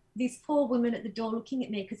 and this poor woman at the door looking at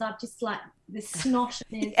me because I've just like the snot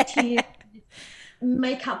and tears,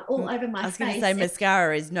 makeup all over my face. I was going to say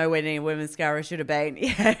mascara is nowhere near where mascara should have been.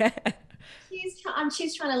 Yeah.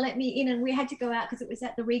 She's trying to let me in, and we had to go out because it was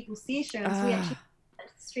at the Regal Theatre, and so we actually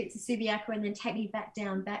streets of Subiaco and then take me back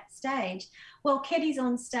down backstage. Well, Keddy's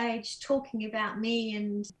on stage talking about me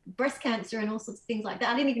and breast cancer and all sorts of things like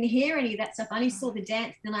that. I didn't even hear any of that stuff. I only saw the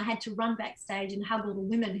dance. Then I had to run backstage and hug all the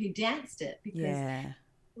women who danced it because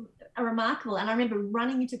are remarkable. And I remember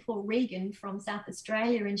running into poor Regan from South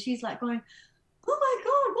Australia, and she's like going, "Oh my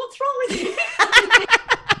God, what's wrong with you?"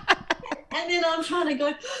 And then I'm trying to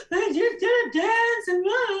go, "They just did a dance," and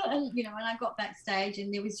you know, and I got backstage, and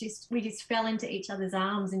we just fell into each other's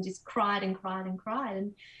arms and just cried and cried and cried.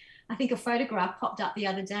 And I think a photograph popped up the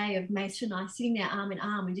other day of Mace and I sitting there arm in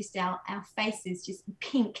arm, and just our faces just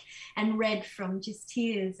pink and red from just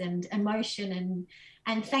tears and emotion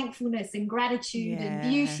and thankfulness and gratitude and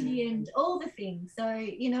beauty and all the things. So,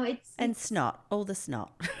 you know, it's snot, all the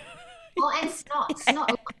snot. Oh, and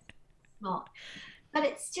snot. But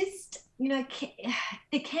it's just, you know,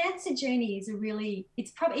 the cancer journey is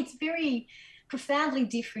it's very profoundly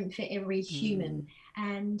different for every human.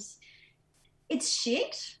 And it's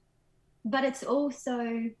shit, but it's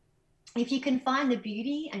also, if you can find the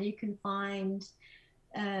beauty and you can find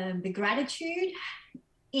the gratitude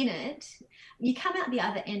in it, you come out the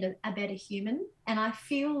other end a better human. And I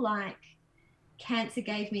feel like cancer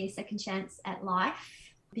gave me a second chance at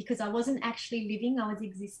life because I wasn't actually living, I was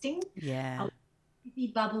existing. Yeah. I was in the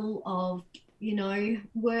bubble of, you know,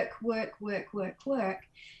 work. Whereas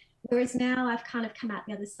now I've kind of come out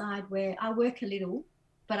the other side where I work a little,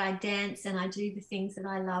 but I dance and I do the things that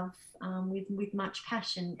I love with much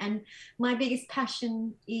passion. And my biggest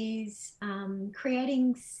passion is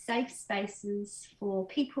creating safe spaces for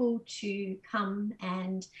people to come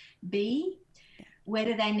and be,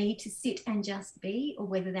 whether they need to sit and just be or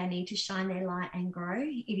whether they need to shine their light and grow.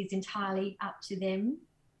 It is entirely up to them.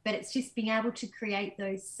 But it's just being able to create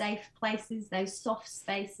those safe places, those soft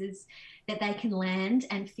spaces that they can land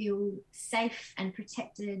and feel safe and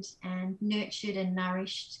protected and nurtured and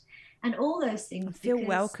nourished and all those things. And feel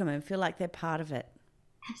welcome and feel like they're part of it.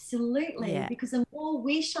 Absolutely. Yeah. Because the more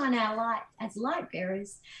we shine our light as light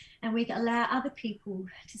bearers and we allow other people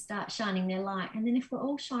to start shining their light, and then if we're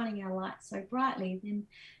all shining our light so brightly, then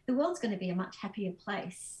the world's going to be a much happier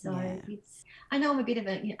place. So I know I'm a bit of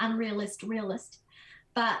an realist,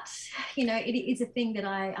 but, you know, it is a thing that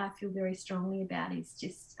I feel very strongly about, is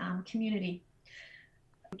just community.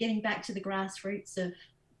 Getting back to the grassroots of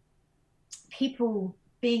people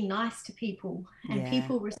being nice to people and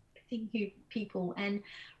people respecting people, and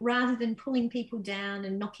rather than pulling people down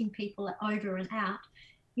and knocking people over and out,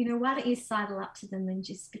 you know, why don't you sidle up to them and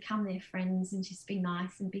just become their friends and just be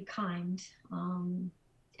nice and be kind,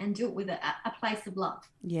 and do it with a place of love.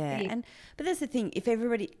 Yeah, but that's the thing. If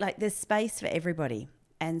everybody, like, there's space for everybody.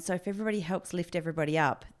 And so if everybody helps lift everybody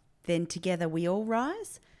up, then together we all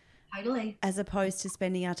rise. Totally. As opposed to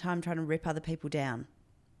spending our time trying to rip other people down.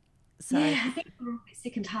 So yeah, I think we're all a bit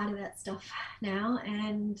sick and tired of that stuff now.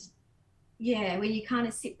 And yeah, when you kind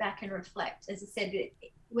of sit back and reflect, as I said,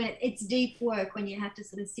 when it's deep work, when you have to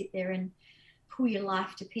sort of sit there and pull your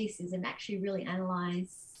life to pieces and actually really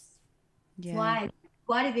analyze why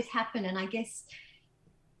did this happen? And I guess,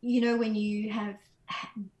 you know, when you have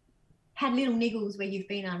had little niggles where you've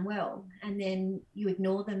been unwell and then you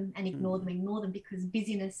ignore them because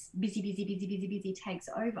busy takes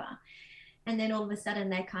over. And then all of a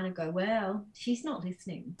sudden they kind of go, well, she's not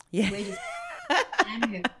listening. Yeah. We're just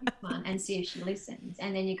slam her this one and see if she listens.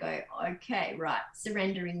 And then you go, okay, right,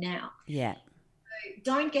 surrendering now. Yeah. So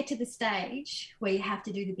don't get to the stage where you have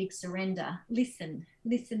to do the big surrender. Listen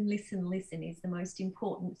is the most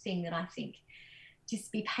important thing that I think.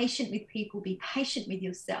 Just be patient with people, be patient with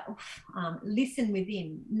yourself, listen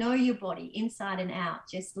within, know your body inside and out,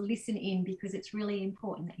 just listen in, because it's really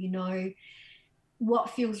important that you know what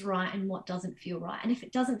feels right and what doesn't feel right. And if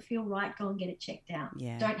it doesn't feel right, go and get it checked out.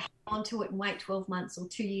 Yeah. Don't hang on to it and wait 12 months or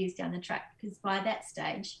 2 years down the track, because by that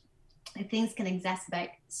stage, things can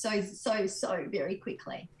exacerbate so very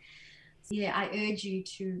quickly. So yeah, I urge you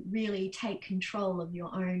to really take control of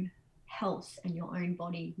your own health and your own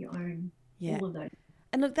body, your own all of those.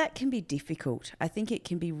 And look, that can be difficult. I think it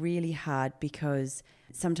can be really hard because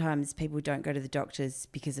sometimes people don't go to the doctors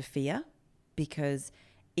because of fear, because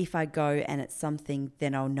if I go and it's something,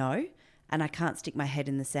 then I'll know, and I can't stick my head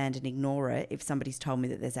in the sand and ignore it if somebody's told me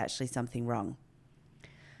that there's actually something wrong.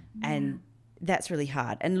 Yeah. And that's really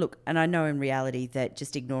hard. And look, and I know in reality that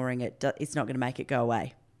just ignoring it, it's not going to make it go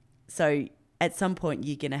away. So at some point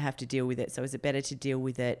you're going to have to deal with it. So is it better to deal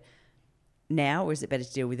with it now, or is it better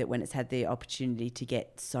to deal with it when it's had the opportunity to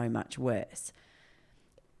get so much worse?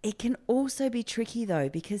 It can also be tricky though,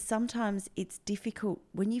 because sometimes it's difficult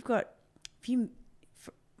when you've got,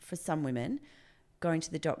 for some women, going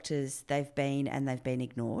to the doctors, they've been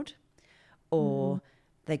ignored, or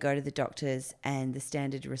they go to the doctors and the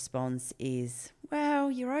standard response is,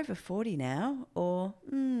 well, you're over 40 now, or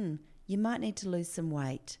you might need to lose some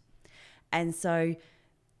weight. And so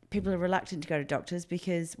people are reluctant to go to doctors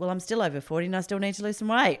because, well, I'm still over 40 and I still need to lose some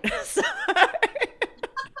weight. So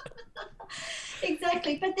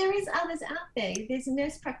Exactly, but there is others out there. There's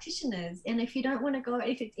nurse practitioners, and if you don't want to go,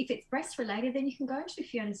 if it's breast related, then you can go to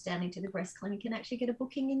Fiona's Downing to the breast clinic and actually get a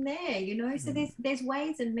booking in there. You know, so there's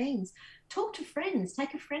ways and means. Talk to friends.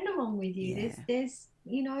 Take a friend along with you. Yeah. There's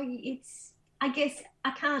you know, it's. I guess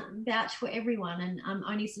I can't vouch for everyone, and I'm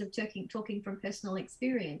only sort of talking from personal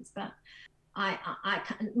experience. But I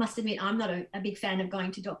must admit I'm not a big fan of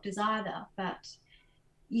going to doctors either. But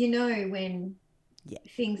you know when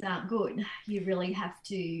things aren't good, you really have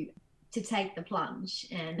to take the plunge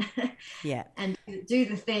and and do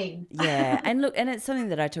the thing. And look, and it's something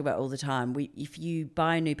that I talk about all the time. If you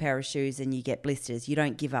buy a new pair of shoes and you get blisters, you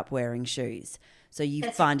don't give up wearing shoes. So you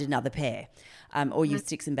find another pair, or you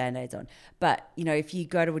stick some Band-Aids on. But, you know, if you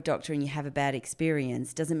go to a doctor and you have a bad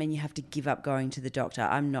experience, doesn't mean you have to give up going to the doctor.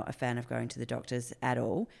 I'm not a fan of going to the doctors at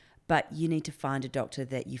all. But you need to find a doctor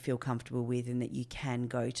that you feel comfortable with and that you can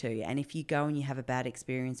go to. And if you go and you have a bad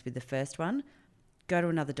experience with the first one, go to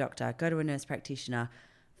another doctor, go to a nurse practitioner,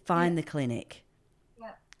 find the clinic.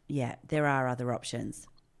 Yeah, there are other options.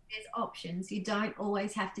 There's options. You don't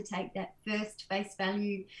always have to take that first face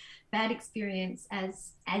value bad experience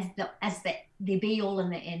as the be all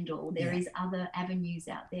and the end all. There is other avenues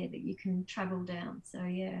out there that you can travel down. So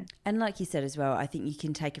and like you said as well, I think you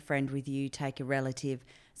can take a friend with you, take a relative,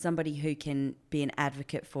 somebody who can be an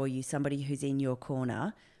advocate for you, somebody who's in your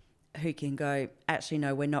corner, who can go, actually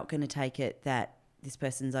no, we're not going to take it that this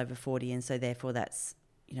person's over 40 and so therefore that's,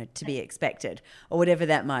 you know, to be expected, or whatever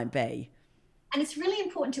that might be. And it's really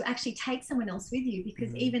important to actually take someone else with you,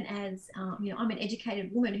 because even as, you know, I'm an educated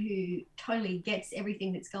woman who totally gets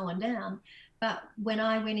everything that's going down. But when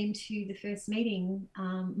I went into the first meeting,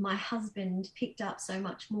 my husband picked up so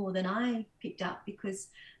much more than I picked up, because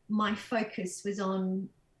my focus was on,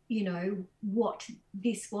 you know, what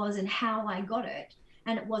this was and how I got it.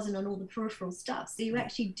 And it wasn't on all the peripheral stuff. So you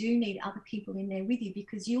actually do need other people in there with you,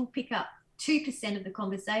 because you'll pick up 2% of the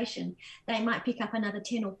conversation. They might pick up another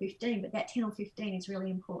 10 or 15, but that 10 or 15 is really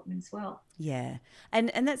important as well. Yeah. And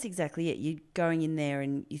that's exactly it. You're going in there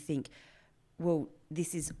and you think, well,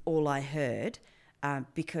 this is all I heard,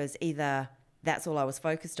 because either that's all I was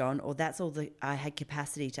focused on or that's all that I had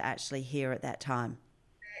capacity to actually hear at that time.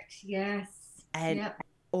 Yes. And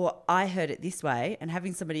or I heard it this way, and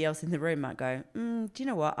having somebody else in the room might go, do you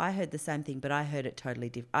know what? I heard the same thing, but I heard it totally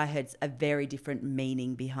different. I heard a very different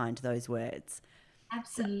meaning behind those words.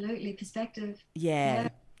 Absolutely. Perspective. Yeah.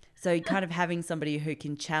 So kind of having somebody who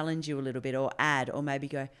can challenge you a little bit, or add, or maybe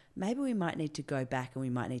go, maybe we might need to go back and we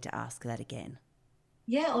might need to ask that again.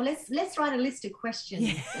 Yeah. Or let's write a list of questions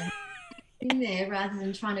in there, rather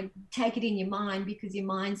than trying to take it in your mind, because your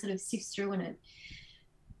mind sort of sifts through and it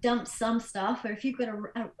dumps some stuff. Or if you've got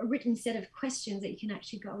a written set of questions that you can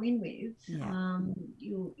actually go in with,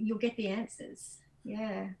 you'll get the answers.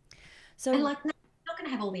 Yeah. So, and like, you're not going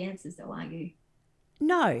to have all the answers though, are you?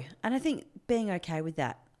 No. And I think being okay with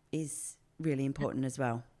that is really important as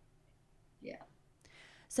well. Yeah.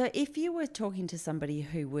 So if you were talking to somebody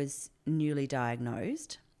who was newly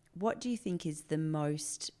diagnosed, what do you think is the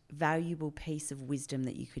most valuable piece of wisdom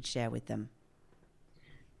that you could share with them?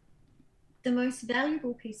 The most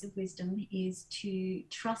valuable piece of wisdom is to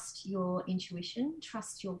trust your intuition,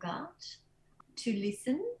 trust your gut, to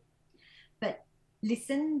listen, but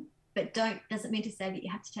doesn't mean to say that you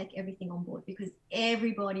have to take everything on board, because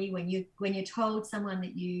everybody, when you're told someone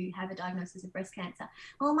that you have a diagnosis of breast cancer,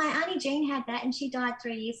 well, my Auntie Jean had that and she died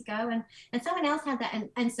 3 years ago, and someone else had that,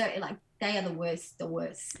 and so like they are the worst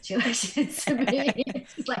situations to be.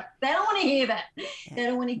 It's like they don't want to hear that. They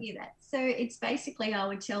don't want to hear that. So it's basically, I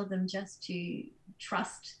would tell them just to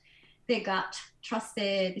trust their gut, trust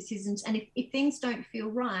their decisions, and if things don't feel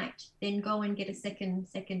right, then go and get a second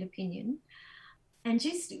opinion. And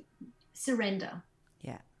just surrender.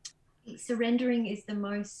 Yeah. Surrendering is the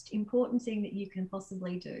most important thing that you can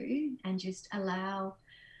possibly do, and just allow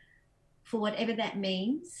for whatever that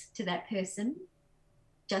means to that person,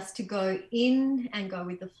 just to go in and go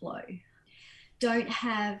with the flow. Don't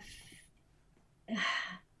have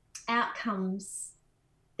outcomes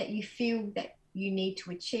that you feel that you need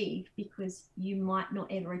to achieve, because you might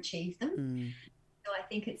not ever achieve them. So I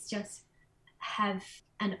think it's just have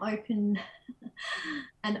an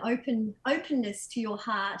openness to your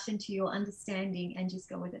heart and to your understanding, and just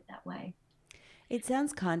go with it that way. It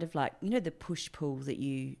sounds kind of like, you know, the push-pull that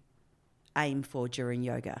you aim for during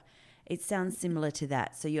yoga. It sounds similar to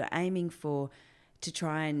that. So you're aiming for to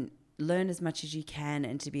try and learn as much as you can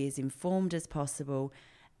and to be as informed as possible,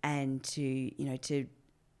 and to, you know, to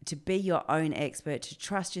be your own expert, to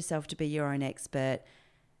trust yourself to be your own expert,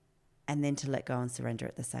 and then to let go and surrender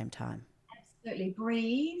at the same time. Absolutely.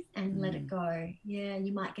 Breathe and let it go. Yeah,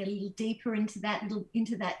 you might get a little deeper into that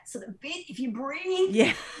sort of bit if you breathe.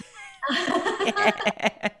 Yeah.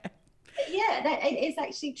 Yeah, that it is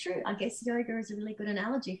actually true. I guess yoga is a really good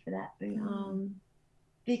analogy for that.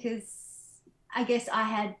 Because I guess I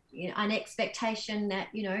had, you know, an expectation that,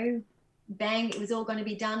 you know, bang, it was all going to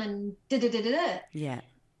be done and da-da-da-da-da. Yeah.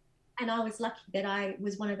 And I was lucky that I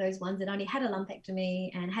was one of those ones that only had a lumpectomy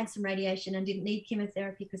and had some radiation and didn't need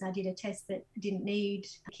chemotherapy, because I did a test that didn't need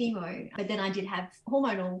chemo. But then I did have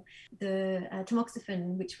hormonal, the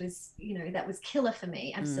tamoxifen, which was, you know, that was killer for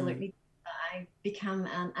me. Absolutely. I become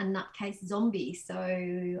a nutcase zombie. So,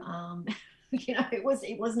 you know, it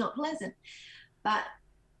was not pleasant. But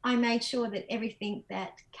I made sure that everything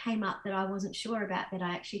that came up that I wasn't sure about, that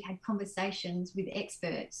I actually had conversations with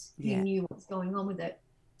experts who knew what's going on with it.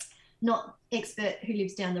 Not expert who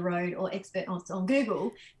lives down the road or expert on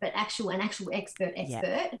Google, but an actual expert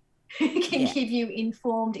who can give you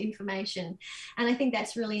informed information. And I think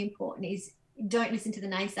that's really important, is don't listen to the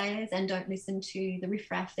naysayers and don't listen to the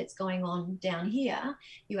riffraff that's going on down here.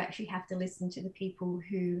 You actually have to listen to the people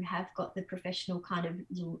who have got the professional kind of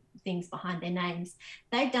little things behind their names.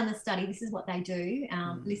 They've done the study. This is what they do.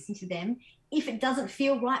 Listen to them. If it doesn't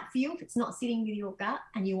feel right for you, if it's not sitting with your gut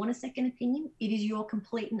and you want a second opinion, it is your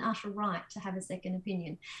complete and utter right to have a second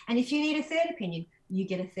opinion. And if you need a third opinion, you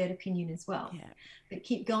get a third opinion as well. Yeah. But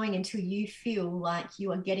keep going until you feel like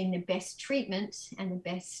you are getting the best treatment and the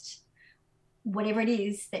best whatever it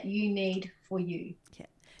is that you need for you. Yeah.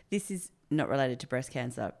 This is not related to breast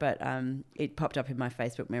cancer, but it popped up in my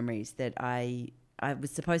Facebook memories that I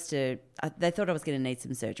was supposed to, they thought I was going to need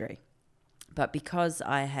some surgery. But because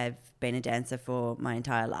I have been a dancer for my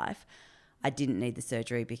entire life, I didn't need the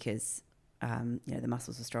surgery because, you know, the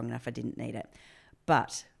muscles were strong enough. I didn't need it.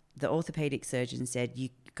 But the orthopedic surgeon said,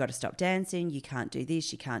 you've got to stop dancing. You can't do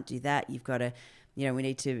this. You can't do that. You've got to, you know, we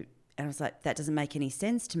need to. And I was like, that doesn't make any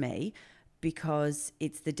sense to me, because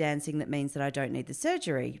it's the dancing that means that I don't need the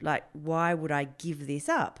surgery. Like, why would I give this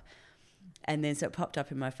up? And then so it popped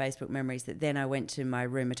up in my Facebook memories that then I went to my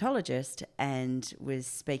rheumatologist and was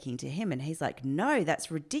speaking to him, and he's like, no, that's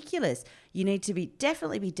ridiculous. You need to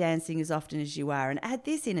definitely be dancing as often as you are, and add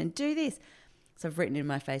this in and do this. So I've written in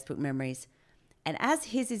my Facebook memories, and as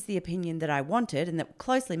his is the opinion that I wanted and that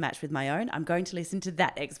closely matched with my own, I'm going to listen to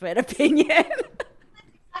that expert opinion.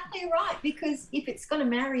 Exactly right, because if it's going to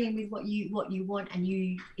marry in with what you want, and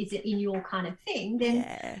is it in your kind of thing,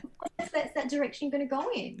 then that's that direction you're going to go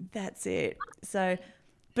in. That's it. So,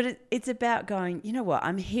 but it's about going, you know what,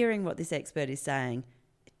 I'm hearing what this expert is saying.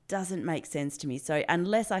 It doesn't make sense to me. So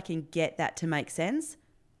unless I can get that to make sense,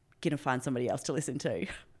 I'm going to find somebody else to listen to.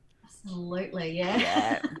 Absolutely,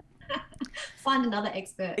 yeah. Find another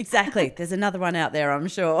expert. Exactly. There's another one out there, I'm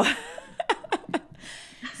sure.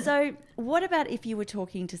 So what about if you were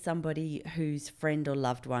talking to somebody whose friend or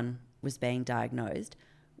loved one was being diagnosed?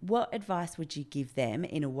 What advice would you give them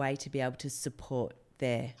in a way to be able to support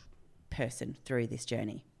their person through this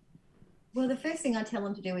journey? Well, the first thing I tell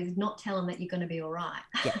them to do is not tell them that you're going to be all right.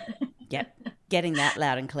 Yep. Getting that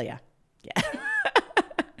loud and clear. Yeah.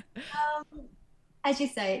 As you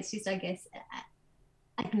say, it's just, I guess,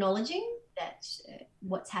 acknowledging that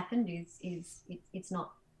what's happened is it's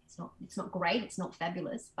not great, it's not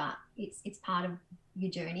fabulous, but it's part of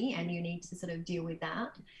your journey, and you need to sort of deal with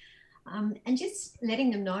that. And just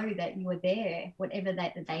letting them know that you are there, whatever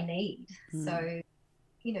that they need. So,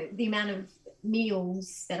 you know, the amount of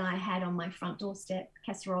meals that I had on my front doorstep,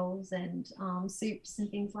 casseroles and soups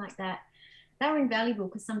and things like that, they were invaluable,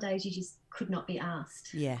 because some days you just could not be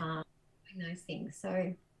asked doing those things.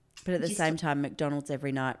 So, but at the same time, McDonald's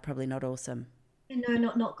every night, probably not awesome. No,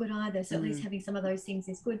 not good either. So at least having some of those things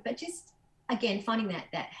is good. But just, again, finding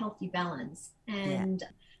that healthy balance, and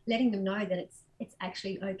letting them know that it's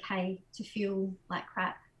actually okay to feel like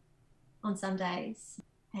crap on some days,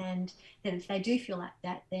 and that if they do feel like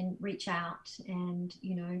that, then reach out, and,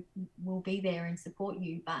 you know, we'll be there and support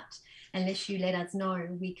you. But unless you let us know,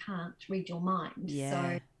 we can't read your mind.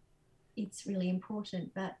 So it's really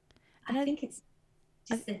important. But I think it's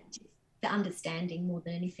just the understanding more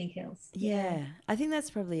than anything else. Yeah. I think that's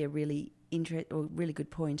probably a really really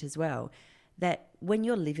good point as well, that when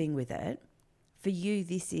you're living with it, for you,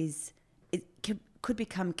 it could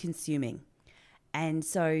become consuming. And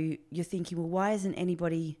so you're thinking, well, why isn't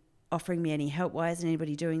anybody offering me any help? Why isn't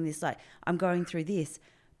anybody doing this? Like, I'm going through this.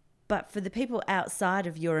 But for the people outside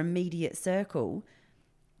of your immediate circle,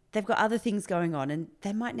 they've got other things going on and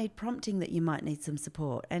they might need prompting that you might need some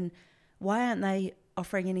support. And why aren't they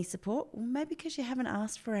offering any support? Well, maybe because you haven't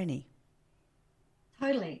asked for any.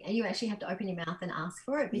 Totally. And you actually have to open your mouth and ask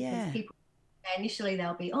for it, because people initially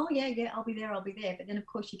they'll be, oh yeah, I'll be there. But then of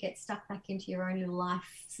course you get stuck back into your own little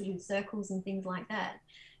life sort of circles and things like that.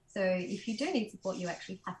 So if you do need support, you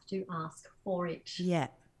actually have to ask for it. Yeah.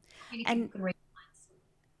 And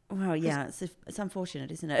well, yeah, it's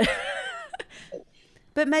unfortunate, isn't it?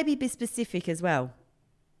 But maybe be specific as well.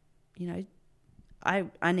 You know,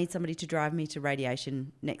 I need somebody to drive me to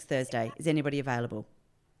radiation next Thursday. Is anybody available?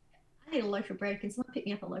 I need a loaf of bread. Can someone pick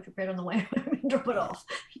me up a loaf of bread on the way home and drop it off?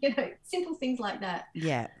 You know, simple things like that.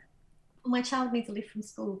 Yeah. My child needs a lift from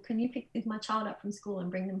school. Can you pick my child up from school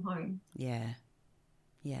and bring them home? Yeah.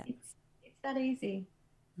 Yeah. It's that easy.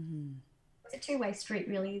 Mm. It's a two-way street,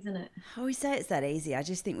 really, isn't it? I always say it's that easy. I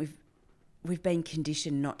just think we've been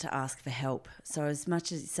conditioned not to ask for help. So as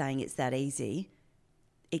much as it's saying it's that easy,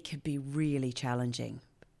 it could be really challenging.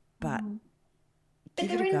 But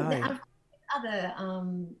give it a go. There are other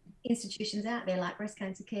institutions out there like Breast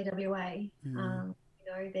Cancer Care WA. You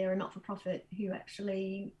know, they're a not-for-profit who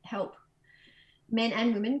actually help men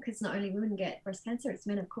and women, because not only women get breast cancer, it's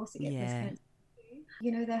men, of course, that get breast cancer too.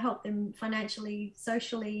 You know, they help them financially,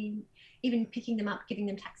 socially, even picking them up, giving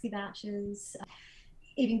them taxi vouchers,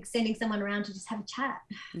 even sending someone around to just have a chat.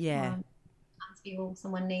 Yeah.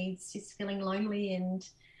 Someone needs, just feeling lonely and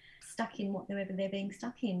stuck in whatever they're being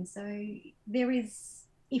stuck in. So there is,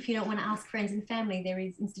 if you don't want to ask friends and family, there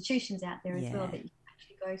is institutions out there as well that you can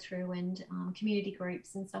actually go through, and community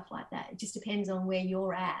groups and stuff like that. It just depends on where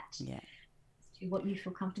you're at. Yeah. To what you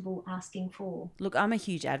feel comfortable asking for. Look, I'm a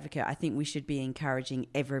huge advocate. I think we should be encouraging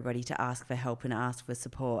everybody to ask for help and ask for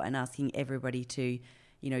support, and asking everybody to,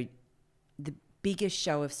 you know, the biggest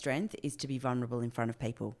show of strength is to be vulnerable in front of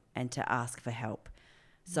people and to ask for help.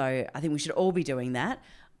 So I think we should all be doing that.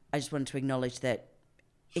 I just wanted to acknowledge that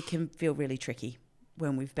it can feel really tricky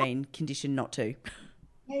when we've been conditioned not to.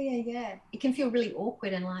 Yeah. It can feel really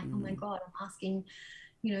awkward and like, oh my God, I'm asking,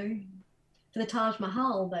 you know, for the Taj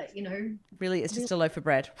Mahal, but, you know. Really, it's just a loaf of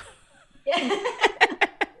bread. Yeah,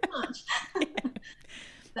 much.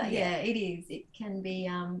 But yeah, it is. It can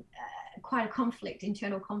be quite a conflict,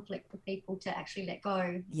 internal conflict for people to actually let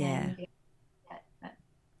go. Yeah. But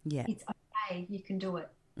it's okay. You can do it.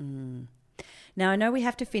 Now, I know we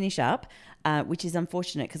have to finish up, which is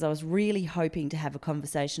unfortunate, because I was really hoping to have a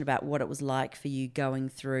conversation about what it was like for you going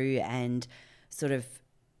through and sort of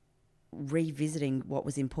revisiting what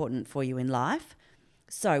was important for you in life.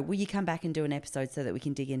 So will you come back and do an episode so that we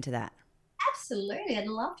can dig into that? Absolutely. I'd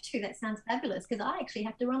love to. That sounds fabulous, because I actually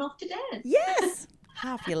have to run off to dance. Yes.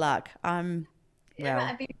 Half your luck. I'd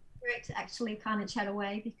be great to actually kind of chat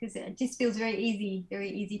away, because it just feels very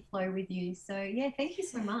easy flow with you. So yeah, thank you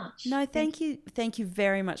so much. No, thank you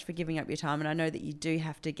very much for giving up your time. And I know that you do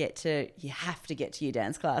have to get to your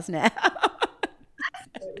dance class now.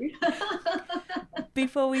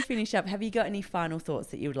 Before we finish up, have you got any final thoughts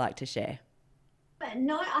that you would like to share? But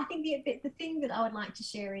no, I think the thing that I would like to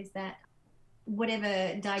share is that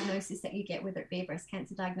whatever diagnosis that you get, whether it be a breast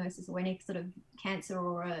cancer diagnosis or any sort of cancer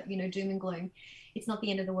or a, you know, doom and gloom, it's not the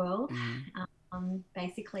end of the world.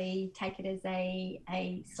 Basically take it as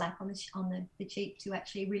a slap on the cheek to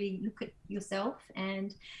actually really look at yourself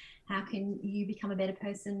and how can you become a better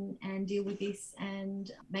person and deal with this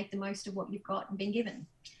and make the most of what you've got and been given.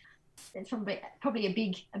 It's probably a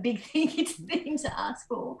big thing to ask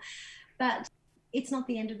for, but it's not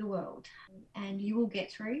the end of the world, and you will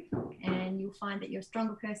get through, and you'll find that you're a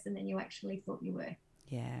stronger person than you actually thought you were.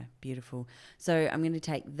 Yeah, beautiful. So I'm going to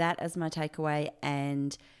take that as my takeaway,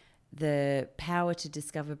 and the power to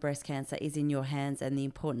discover breast cancer is in your hands, and the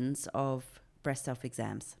importance of breast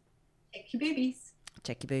self-exams. Check your boobies.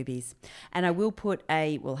 Check your boobies. And I will put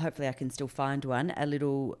hopefully I can still find one, a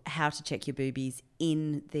little how to check your boobies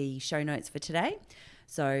in the show notes for today.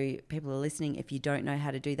 So people are listening, if you don't know how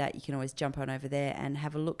to do that, you can always jump on over there and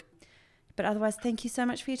have a look. But otherwise, thank you so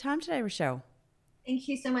much for your time today, Rochelle. Thank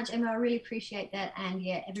you so much, Emma. I really appreciate that. And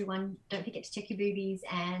yeah, everyone, don't forget to check your boobies.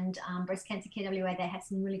 And Breast Cancer Care WA, they have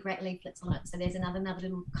some really great leaflets on it. So there's another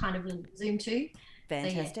little Zoom too.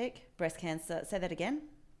 Fantastic. So, yeah. Breast cancer, say that again.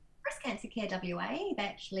 Breast Cancer Care WA.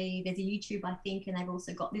 There's a YouTube, I think, and they've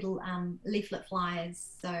also got little leaflet flyers.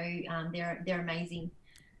 So they're amazing.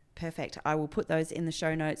 Perfect. I will put those in the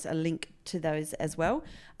show notes, a link to those as well.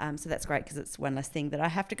 So that's great, because it's one less thing that I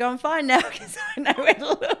have to go and find now, because I know where to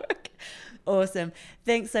look. Awesome.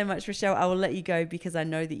 Thanks so much, Rochelle. I will let you go because I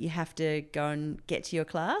know that you have to go and get to your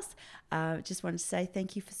class. Just wanted to say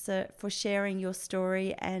thank you for sharing your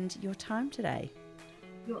story and your time today.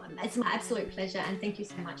 It's my absolute pleasure, and thank you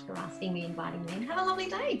so much for asking me, inviting me, and have a lovely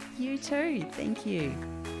day. You too. Thank you.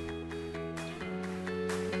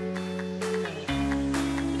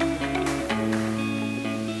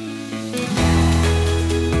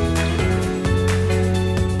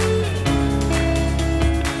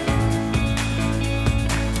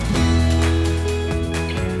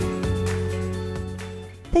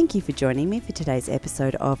 Thank you for joining me for today's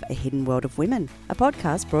episode of A Hidden World of Women, a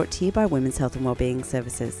podcast brought to you by Women's Health and Wellbeing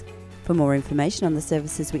Services. For more information on the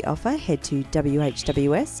services we offer, head to whws.org.au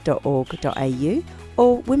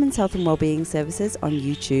or Women's Health and Wellbeing Services on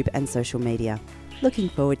YouTube and social media. Looking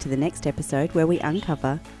forward to the next episode where we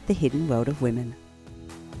uncover the hidden world of women.